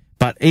there.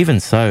 But even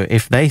so,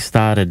 if they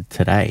started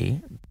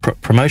today,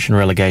 promotion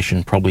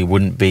relegation probably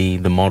wouldn't be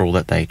the model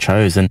that they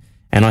chose. And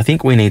I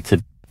think we need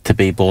to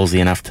be ballsy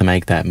enough to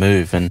make that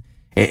move. And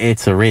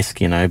it's a risk,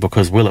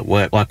 because will it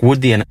work?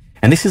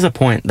 And this is a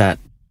point that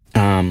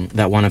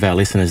that one of our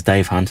listeners,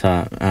 Dave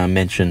Hunter,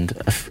 mentioned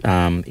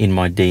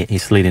he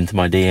slid into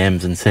my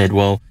DMs and said,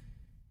 well,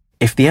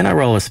 if the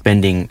NRL is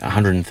spending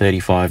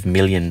 $135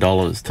 million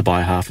to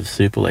buy half of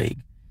Super League,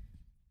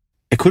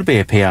 it could be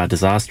a PR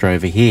disaster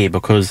over here,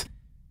 because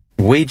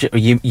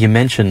you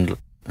mentioned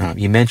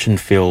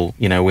Phil,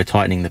 we're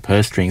tightening the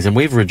purse strings, and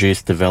we've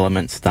reduced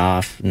development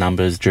staff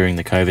numbers during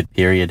the COVID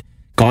period.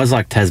 Guys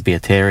like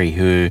Tasbia Terry,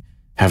 who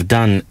have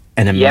done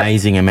an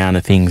amazing amount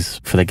of things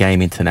for the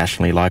game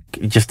internationally,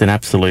 just an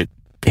absolute,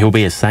 he'll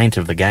be a saint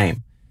of the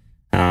game.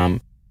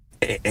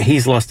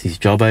 He's lost his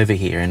job over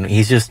here, and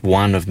he's just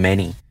one of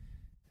many.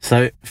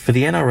 So for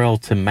the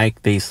NRL to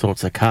make these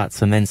sorts of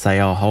cuts and then say,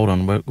 oh, hold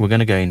on, we're going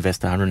to go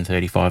invest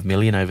 $135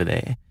 million over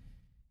there,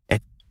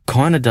 it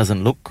kind of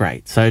doesn't look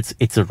great. So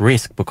it's a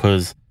risk,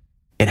 because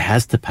it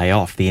has to pay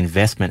off. The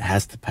investment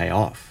has to pay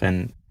off.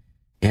 And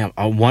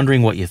I'm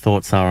wondering what your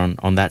thoughts are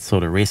on that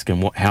sort of risk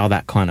and how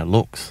that kind of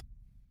looks.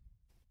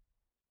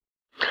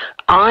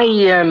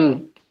 I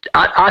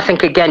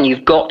think, again,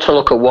 you've got to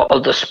look at what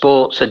other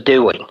sports are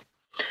doing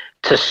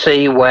to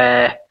see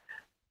where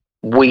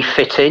we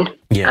fit in.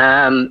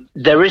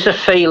 There is a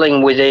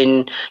feeling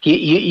within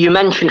you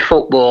mentioned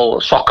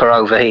football, soccer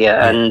over here,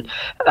 and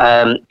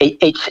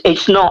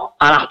it's not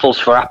an apples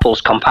for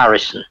apples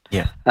comparison.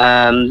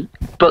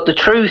 But the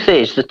truth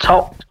is, the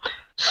top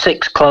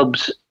 6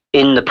 clubs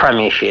in the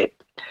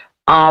Premiership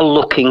are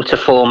looking to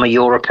form a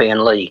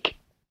European league.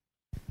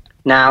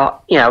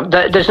 Now,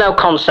 there's no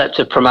concept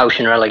of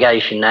promotion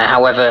relegation there,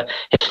 however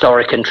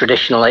historic and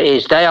traditional it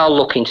is. They are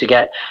looking to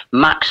get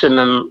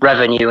maximum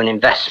revenue and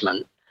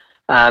investment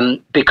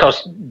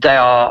because they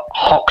are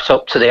hocked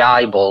up to the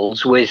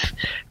eyeballs with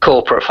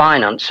corporate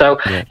finance. So,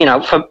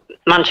 for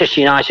Manchester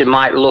United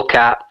might look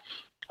at,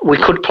 we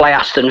could play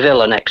Aston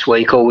Villa next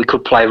week, or we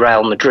could play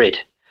Real Madrid.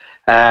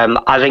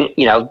 I think,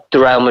 the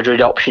Real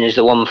Madrid option is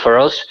the one for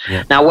us.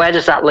 Yeah. Now, where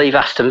does that leave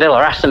Aston Villa?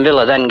 Aston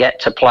Villa then get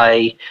to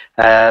play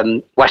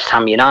West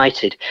Ham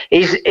United.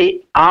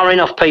 Are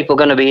enough people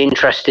going to be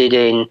interested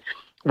in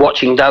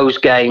watching those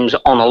games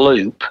on a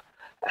loop,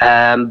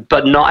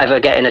 but not ever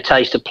getting a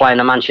taste of playing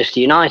a Manchester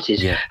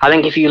United? Yeah. I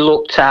think if you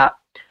looked at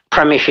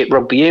Premiership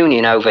Rugby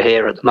Union over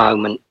here at the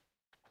moment,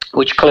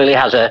 which clearly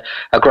has a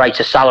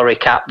greater salary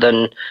cap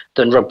than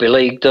Rugby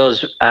League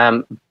does,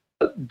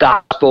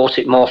 that brought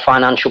it more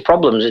financial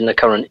problems in the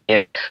current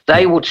year.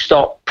 They would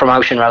stop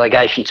promotion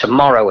relegation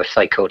tomorrow if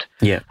they could.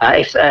 Yeah.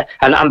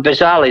 And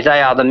bizarrely,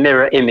 they are the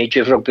mirror image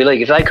of Rugby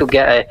League. If they could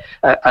get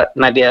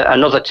maybe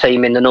another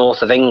team in the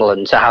north of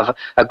England to have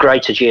a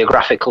greater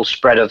geographical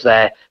spread of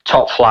their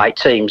top flight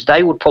teams,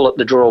 they would pull up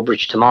the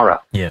drawbridge tomorrow.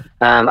 Yeah.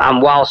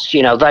 And whilst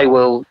they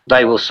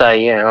will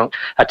say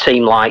a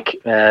team like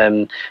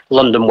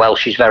London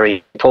Welsh is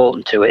very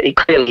important to it, it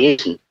clearly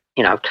isn't.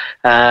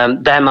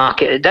 Their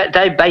market,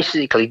 they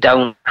basically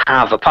don't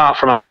have, apart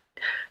from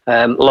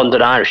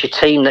London Irish, a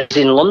team that's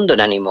in London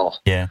anymore.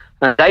 Yeah.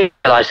 They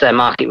realised their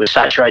market was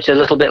saturated, a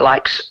little bit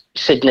like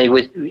Sydney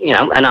with,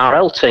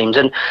 NRL teams.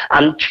 And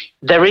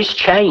there is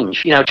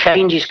change.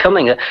 Change is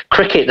coming.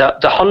 Cricket, the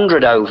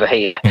 100 over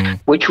here,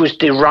 which was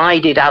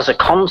derided as a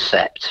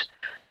concept,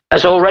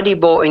 has already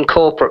brought in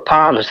corporate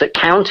partners that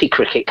county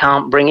cricket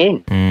can't bring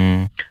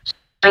in.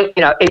 So,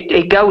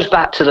 it goes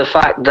back to the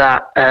fact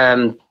that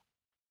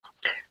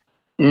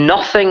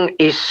nothing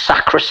is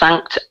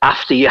sacrosanct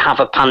after you have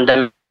a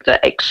pandemic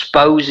that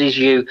exposes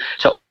you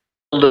to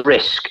all the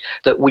risk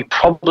that we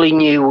probably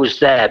knew was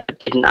there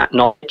but didn't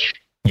acknowledge.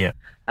 Yeah.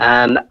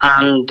 And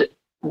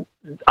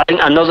I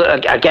think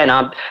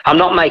I'm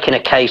not making a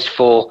case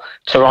for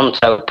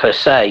Toronto per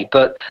se,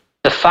 but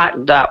the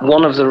fact that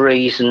one of the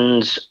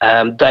reasons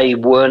they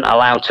weren't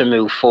allowed to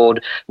move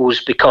forward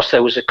was because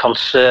there was a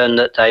concern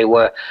that they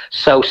were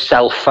so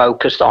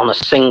self-focused on a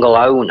single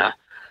owner.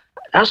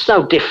 That's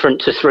no different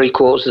to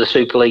 3/4 of the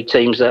Super League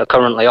teams that are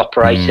currently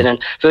operating and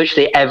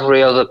virtually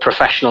every other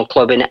professional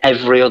club in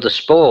every other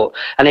sport.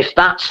 And if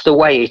that's the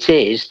way it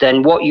is,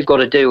 then what you've got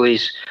to do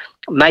is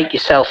make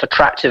yourself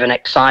attractive and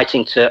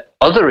exciting to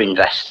other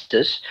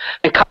investors.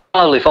 And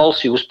Carlo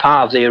Livolsi was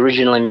part of the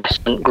original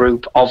investment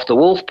group of the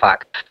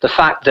Wolfpack. The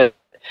fact that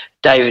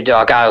David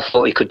Argyle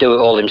thought he could do it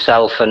all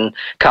himself, and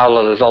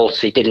Carlo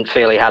Livolsi didn't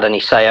feel he had any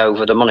say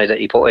over the money that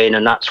he put in,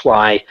 and that's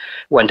why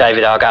when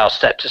David Argyle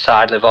stepped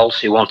aside,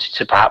 Livolsi wanted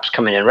to perhaps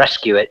come in and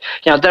rescue it.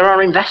 There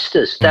are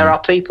investors, there are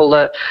people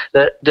that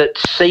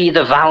see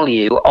the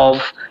value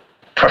of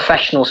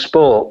professional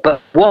sport,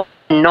 but what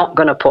I'm not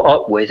going to put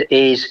up with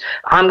is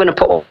I'm going to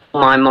put all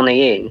my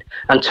money in,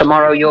 and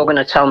tomorrow you're going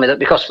to tell me that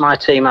because my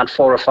team had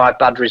 4 or 5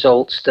 bad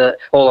results that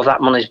all of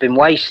that money's been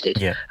wasted.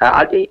 Yeah.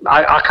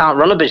 I can't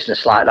run a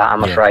business like that,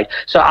 I'm afraid.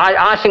 So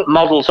I think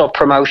models of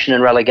promotion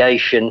and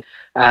relegation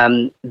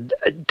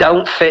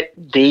don't fit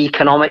the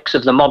economics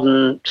of the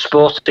modern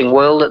sporting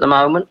world at the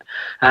moment,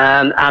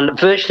 and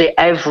virtually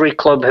every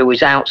club who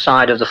is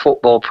outside of the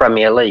Football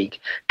Premier League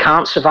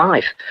can't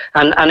survive.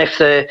 And if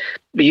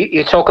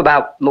you talk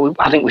about,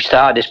 I think we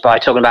started this by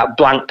talking about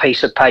blank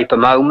piece of paper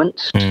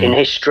moments in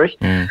history.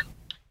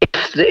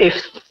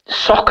 If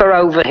soccer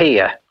over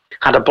here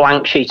had a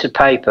blank sheet of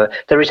paper,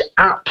 there is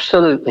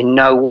absolutely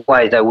no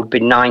way there would be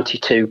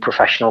 92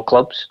 professional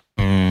clubs.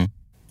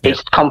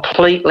 It's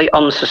completely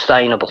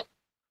unsustainable.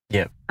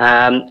 Yeah.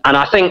 And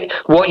I think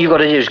what you've got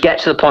to do is get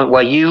to the point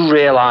where you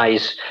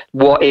realise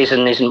what is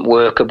and isn't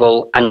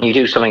workable and you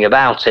do something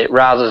about it,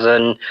 rather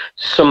than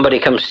somebody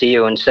comes to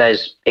you and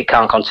says it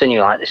can't continue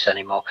like this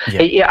anymore.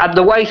 Yeah.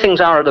 The way things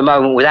are at the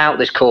moment, without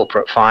this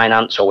corporate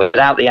finance or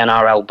without the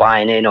NRL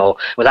buying in or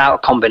without a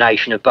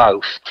combination of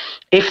both,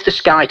 if the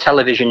Sky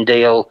Television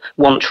deal,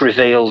 once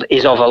revealed,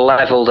 is of a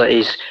level that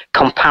is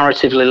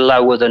comparatively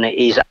lower than it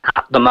is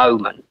at the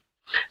moment,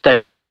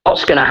 then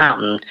what's going to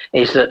happen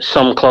is that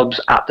some clubs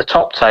at the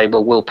top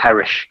table will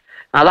perish.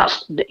 Now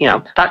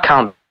that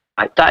can't.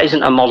 That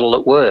isn't a model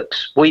that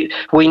works. We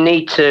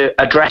need to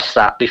address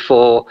that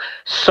before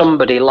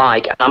somebody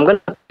like, and I'm going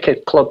to pick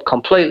a club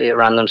completely at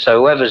random, so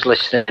whoever's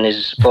listening is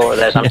a supporter of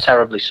theirs, I'm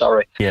terribly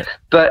sorry. Yeah.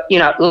 But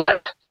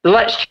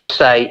let's just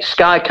say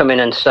Sky come in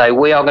and say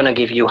we are going to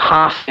give you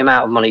half the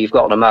amount of money you've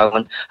got at the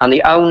moment, and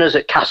the owners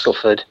at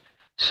Castleford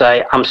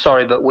say, I'm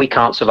sorry, but we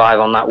can't survive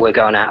on that. We're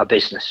going out of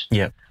business.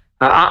 Yeah.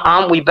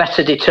 Aren't we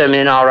better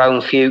determining our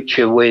own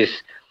future with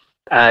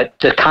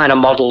the kind of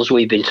models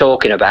we've been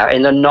talking about,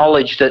 in the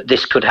knowledge that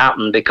this could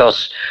happen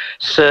because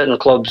certain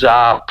clubs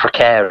are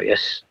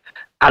precarious,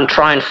 and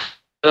try and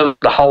firm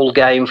the whole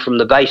game from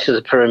the base of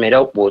the pyramid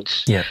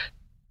upwards,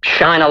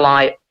 shine a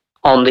light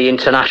on the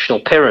international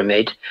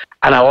pyramid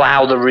and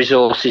allow the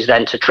resources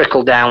then to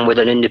trickle down with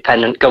an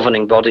independent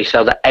governing body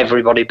so that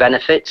everybody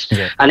benefits.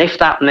 Yeah. And if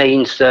that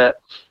means that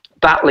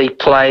Batley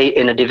play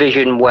in a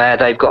division where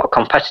they've got a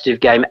competitive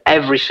game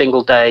every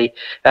single day,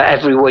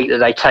 every week that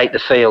they take the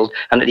field,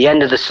 and at the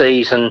end of the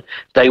season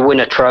they win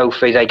a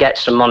trophy, they get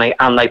some money,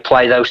 and they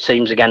play those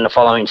teams again the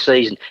following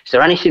season. Is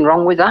there anything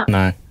wrong with that?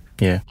 No.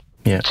 Yeah.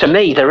 To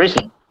me, there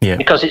isn't. Yeah.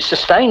 Because it's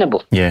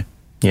sustainable. Yeah.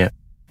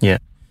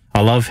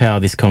 I love how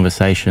this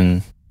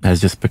conversation has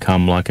just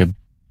become like a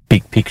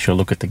big picture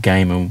look at the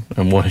game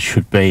and what it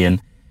should be.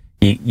 And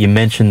you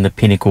mentioned the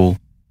pinnacle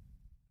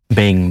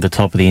being the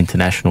top of the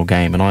international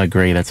game, and I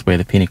agree that's where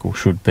the pinnacle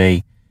should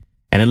be.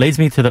 And it leads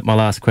me to my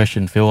last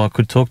question, Phil. I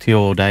could talk to you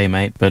all day,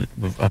 mate, but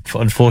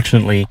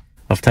unfortunately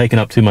I've taken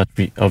up too much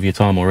of your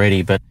time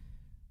already. But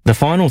the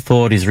final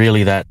thought is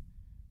really that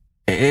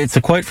it's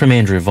a quote from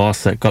Andrew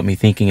Voss that got me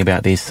thinking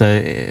about this.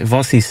 So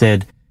Vossi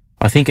said,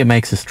 "I think it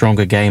makes a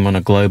stronger game on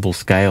a global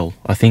scale.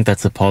 I think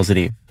that's a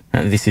positive."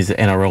 And this is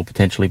NRL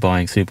potentially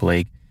buying Super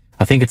League.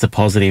 I think it's a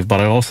positive,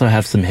 but I also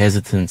have some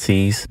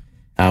hesitancies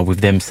with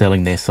them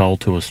selling their soul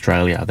to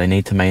Australia. They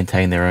need to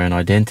maintain their own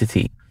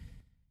identity.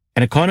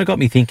 And it kind of got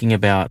me thinking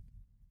about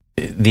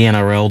the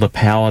NRL, the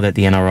power that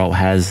the NRL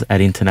has at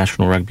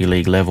international rugby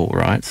league level,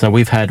 right? So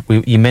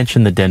you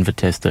mentioned the Denver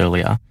Test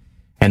earlier,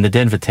 and the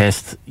Denver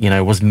Test,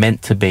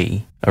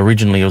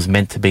 originally it was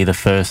meant to be the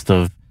first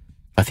of,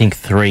 I think,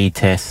 3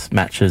 test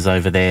matches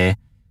over there,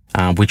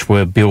 which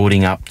were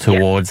building up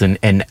towards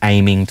and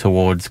aiming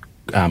towards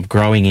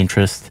growing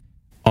interest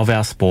of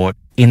our sport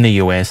in the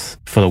US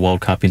for the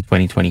World Cup in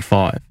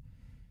 2025.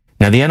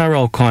 Now, the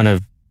NRL kind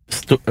of,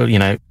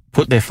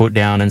 put their foot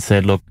down and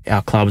said, look,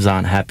 our clubs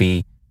aren't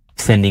happy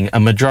sending a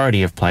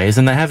majority of players,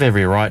 and they have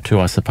every right to,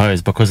 I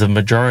suppose, because a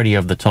majority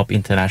of the top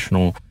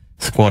international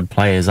squad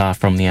players are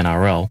from the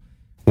NRL.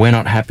 We're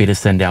not happy to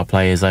send our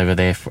players over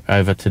there,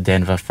 over to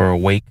Denver for a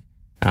week.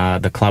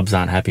 The clubs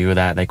aren't happy with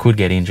that. They could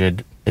get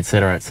injured,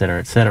 etc., etc.,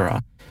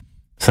 etc.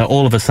 So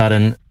all of a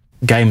sudden,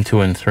 game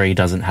 2 and 3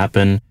 doesn't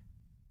happen.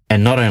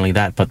 And not only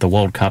that, but the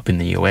World Cup in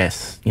the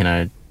US,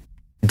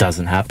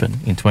 doesn't happen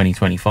in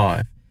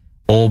 2025.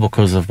 All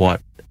because of what,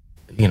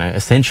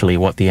 essentially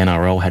what the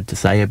NRL had to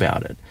say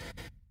about it.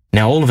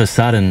 Now, all of a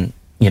sudden,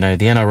 the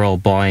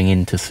NRL buying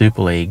into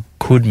Super League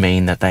could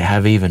mean that they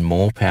have even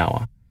more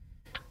power.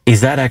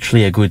 Is that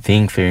actually a good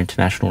thing for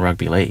international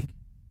rugby league?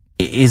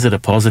 Is it a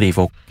positive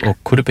or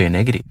could it be a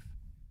negative?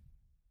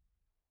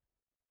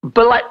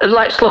 But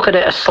let's look at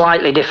it a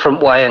slightly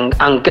different way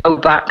and go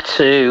back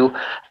to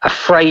a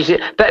phrase.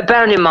 But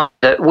bearing in mind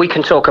that we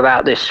can talk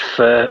about this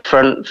for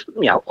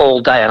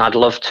all day, and I'd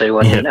love to.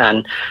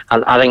 And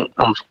I think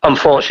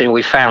unfortunately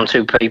we found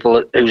 2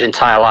 people whose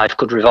entire life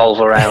could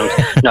revolve around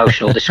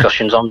notional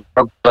discussions on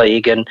rugby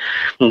league, and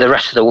the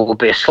rest of the world will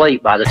be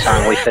asleep by the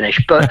time we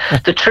finish. But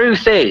the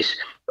truth is,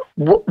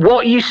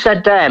 what you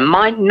said there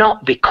might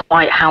not be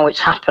quite how it's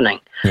happening.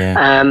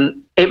 Yeah.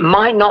 It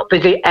might not be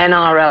the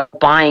NRL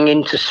buying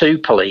into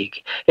Super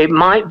League. It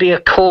might be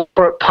a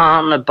corporate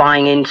partner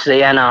buying into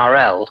the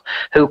NRL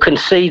who can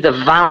see the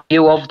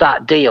value of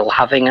that deal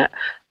having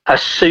a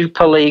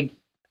Super League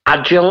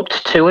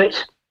adjunct to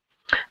it.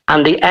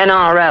 And the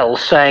NRL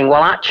saying,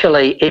 well,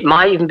 actually, it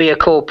might even be a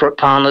corporate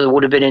partner that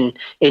would have been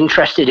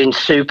interested in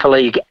Super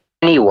League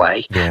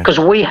anyway. Because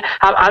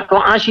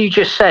as you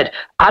just said,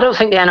 I don't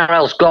think the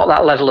NRL's got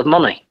that level of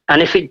money.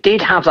 And if it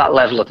did have that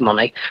level of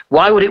money,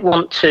 why would it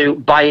want to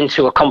buy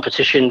into a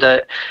competition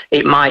that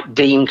it might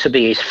deem to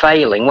be is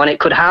failing when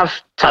it could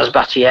have Taz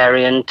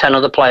Battieri and 10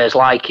 other players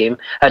like him,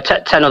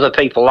 10 other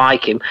people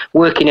like him,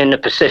 working in the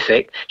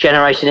Pacific,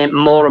 generating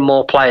more and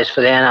more players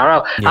for the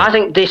NRL? Yeah. I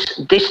think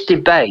this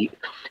debate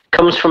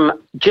comes from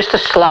just a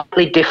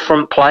slightly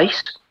different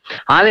place.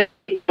 I think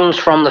it comes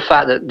from the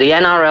fact that the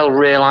NRL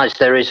realise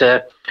there is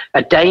a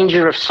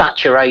danger of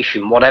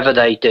saturation, whatever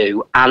they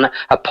do, and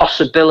a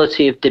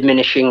possibility of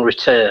diminishing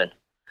return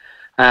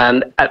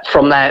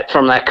from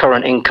their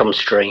current income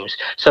streams.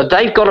 So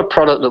they've got a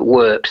product that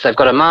works. They've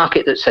got a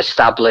market that's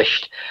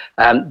established.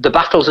 The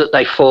battles that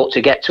they fought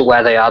to get to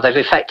where they are, they've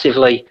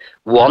effectively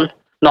won.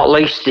 Not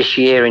least this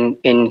year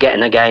in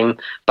getting a game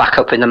back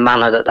up in the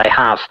manner that they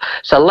have.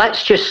 So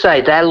let's just say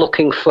they're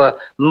looking for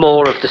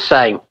more of the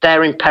same.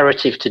 Their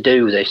imperative to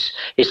do this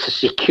is to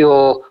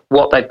secure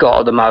what they've got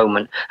at the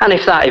moment. And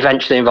if that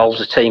eventually involves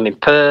a team in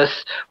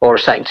Perth or a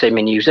second team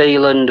in New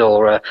Zealand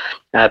or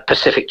a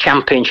Pacific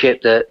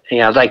Championship that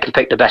they can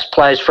pick the best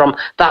players from,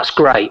 that's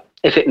great.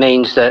 If it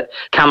means that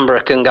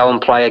Canberra can go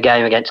and play a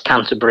game against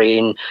Canterbury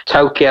in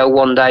Tokyo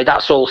one day,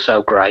 that's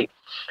also great.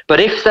 But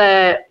if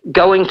they're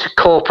going to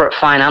corporate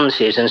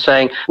finances and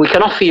saying, we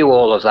can offer you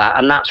all of that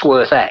and that's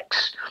worth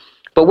X,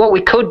 but what we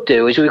could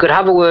do is we could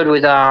have a word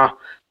with our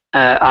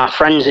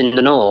friends in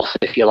the north,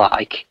 if you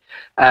like,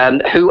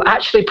 who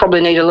actually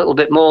probably need a little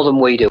bit more than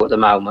we do at the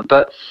moment.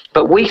 But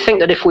we think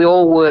that if we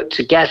all work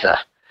together,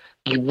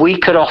 we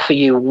could offer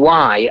you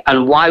Y,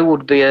 and Y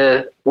would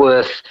be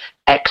worth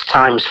X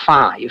times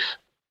 5.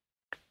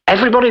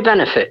 Everybody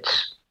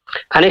benefits.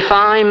 And if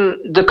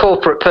I'm the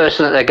corporate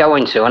person that they're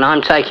going to, and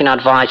I'm taking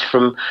advice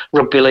from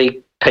rugby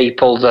league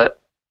people that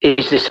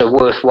is this a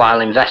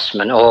worthwhile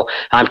investment? Or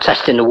I'm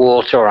testing the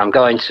water, or I'm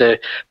going to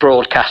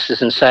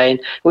broadcasters and saying,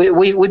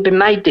 we've been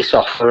made this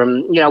offer,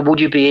 and would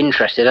you be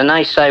interested? And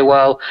they say,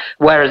 well,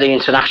 where are the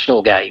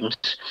international games?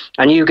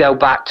 And you go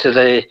back to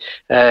the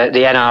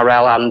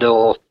NRL and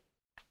or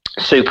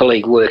Super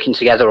League working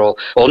together, or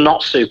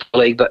not Super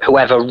League, but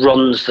whoever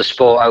runs the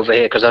sport over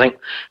here, because I think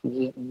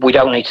we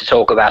don't need to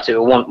talk about it,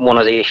 but one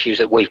of the issues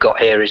that we've got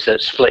here is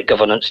that split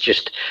governance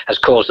just has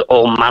caused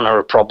all manner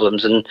of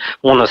problems, and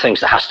one of the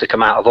things that has to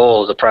come out of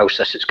all of the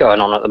process that's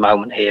going on at the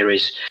moment here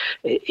is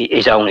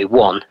only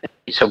one.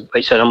 It's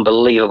an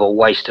unbelievable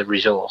waste of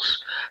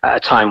resource at a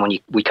time when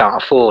we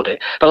can't afford it.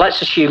 But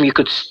let's assume you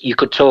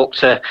could talk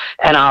to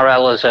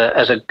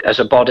NRL as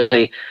a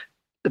body,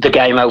 the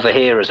game over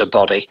here as a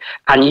body,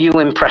 and you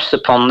impressed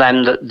upon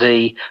them that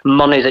the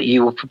money that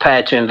you were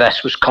prepared to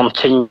invest was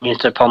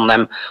contingent upon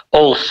them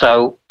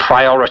also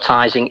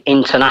prioritising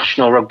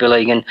international rugby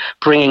league and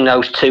bringing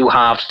those two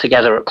halves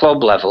together at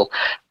club level.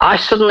 I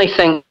suddenly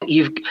think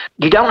you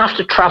don't have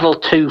to travel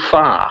too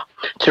far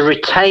to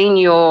retain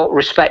your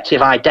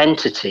respective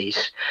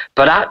identities,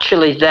 but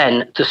actually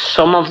then the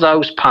sum of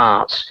those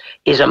parts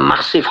is a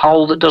massive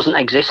whole that doesn't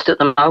exist at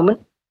the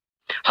moment.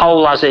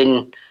 Whole as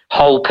in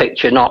whole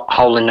picture, not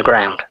hole in the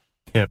ground.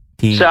 Yep.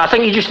 So I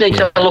think you just need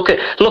to look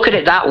at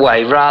it that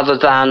way, rather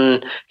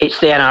than it's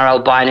the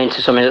NRL buying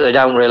into something that they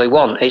don't really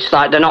want. It's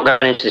like they're not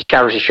going into the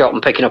charity shop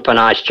and picking up a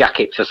nice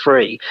jacket for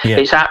free. Yep.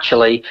 It's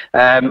actually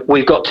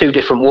we've got two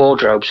different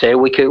wardrobes here.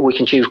 We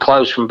can choose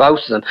clothes from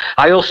both of them.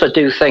 I also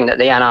do think that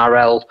the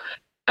NRL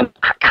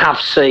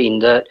have seen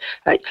that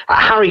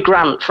Harry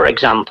Grant, for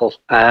example,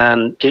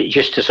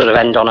 just to sort of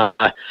end on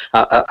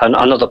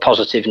another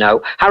positive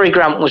note, Harry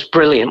Grant was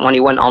brilliant when he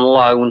went on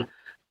loan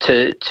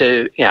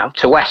to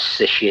West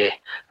this year,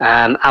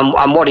 and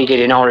what he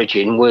did in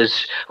Origin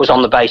was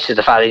on the basis of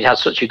the fact that he had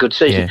such a good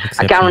season. Yeah,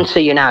 I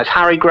guarantee you now, if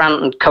Harry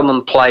Grant had come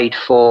and played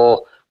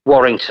for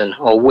Warrington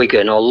or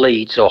Wigan or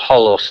Leeds or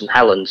Hull or St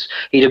Helens,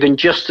 he'd have been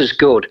just as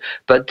good,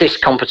 but this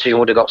competition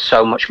would have got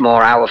so much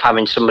more out of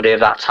having somebody of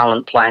that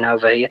talent playing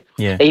over here,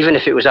 even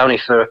if it was only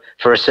for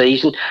a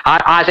season.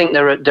 I think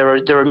there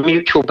are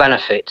mutual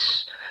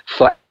benefits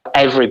for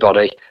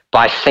everybody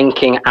by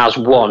thinking as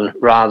one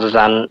rather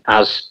than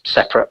as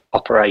separate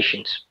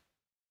operations.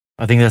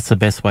 I think that's the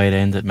best way to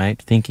end it,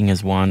 mate. Thinking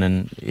as one,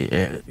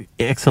 and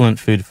excellent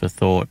food for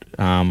thought.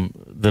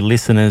 The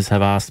listeners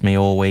have asked me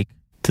all week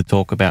to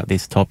talk about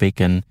this topic,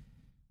 and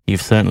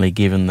you've certainly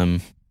given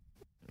them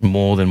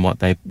more than what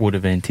they would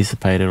have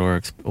anticipated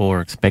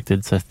or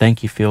expected. So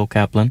thank you, Phil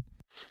Kaplan.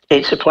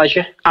 It's a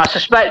pleasure. I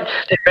suspect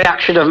the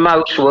reaction of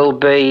most will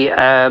be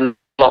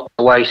locked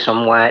away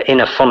somewhere in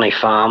a funny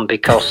farm,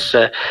 because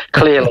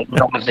clearly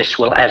none of this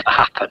will ever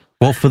happen.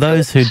 Well, for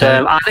those who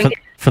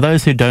for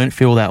those who don't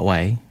feel that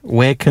way,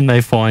 where can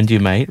they find you,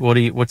 mate?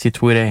 What's your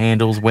Twitter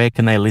handles? Where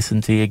can they listen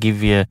to you?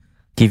 Give your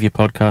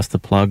podcast a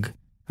plug.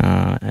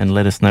 And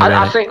let us know.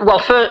 I think. Well,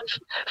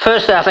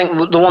 firstly, I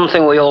think the one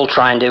thing we all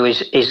try and do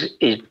is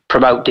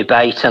promote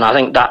debate, and I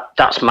think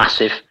that's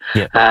massive.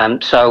 Yeah.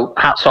 So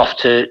hats off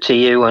to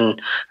you,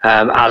 and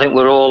I think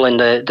we're all in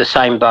the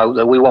same boat,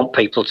 that we want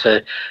people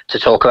to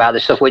talk about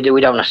this stuff. We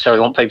don't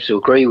necessarily want people to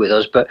agree with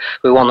us, but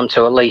we want them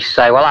to at least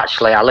say, well,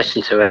 actually, I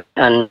listened to it,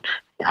 and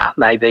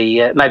maybe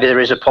there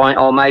is a point,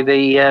 or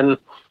maybe I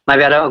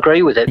don't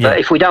agree with it. Yeah. But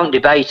if we don't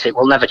debate it,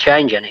 we'll never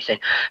change anything.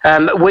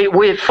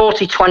 We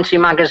 4020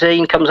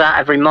 magazine comes out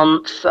every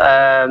month.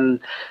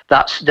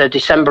 That's the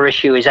December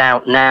issue is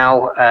out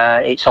now.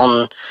 It's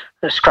on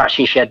the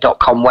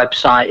scratchingshed.com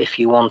website if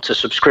you want a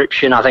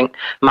subscription. I think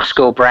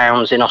Masco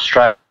Browns in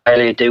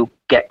Australia do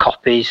get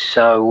copies,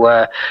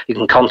 so you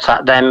can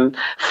contact them.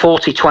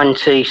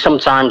 4020,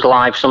 sometimes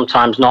live,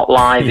 sometimes not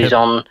live, is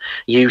on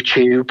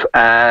YouTube,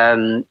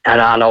 and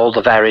all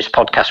the various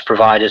podcast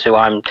providers who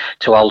I'm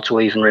too old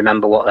to even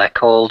remember what they're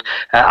called.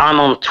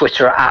 I'm on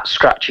Twitter at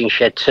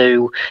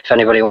ScratchingShed2 if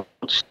anybody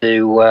wants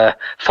to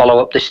follow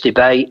up this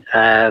debate.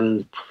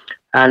 And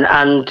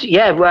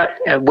yeah,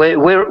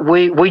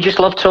 we just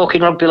love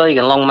talking rugby league,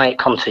 and long may it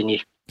continue.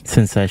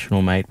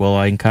 Sensational, mate. Well,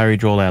 I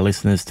encourage all our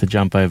listeners to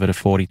jump over to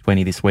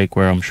 4020 this week,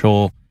 where I'm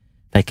sure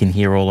they can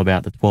hear all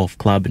about the 12th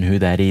club and who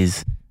that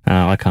is.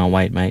 I can't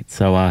wait, mate.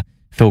 So,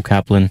 Phil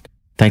Kaplan,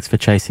 thanks for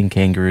chasing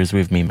kangaroos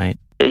with me, mate.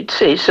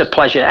 It's a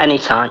pleasure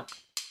anytime.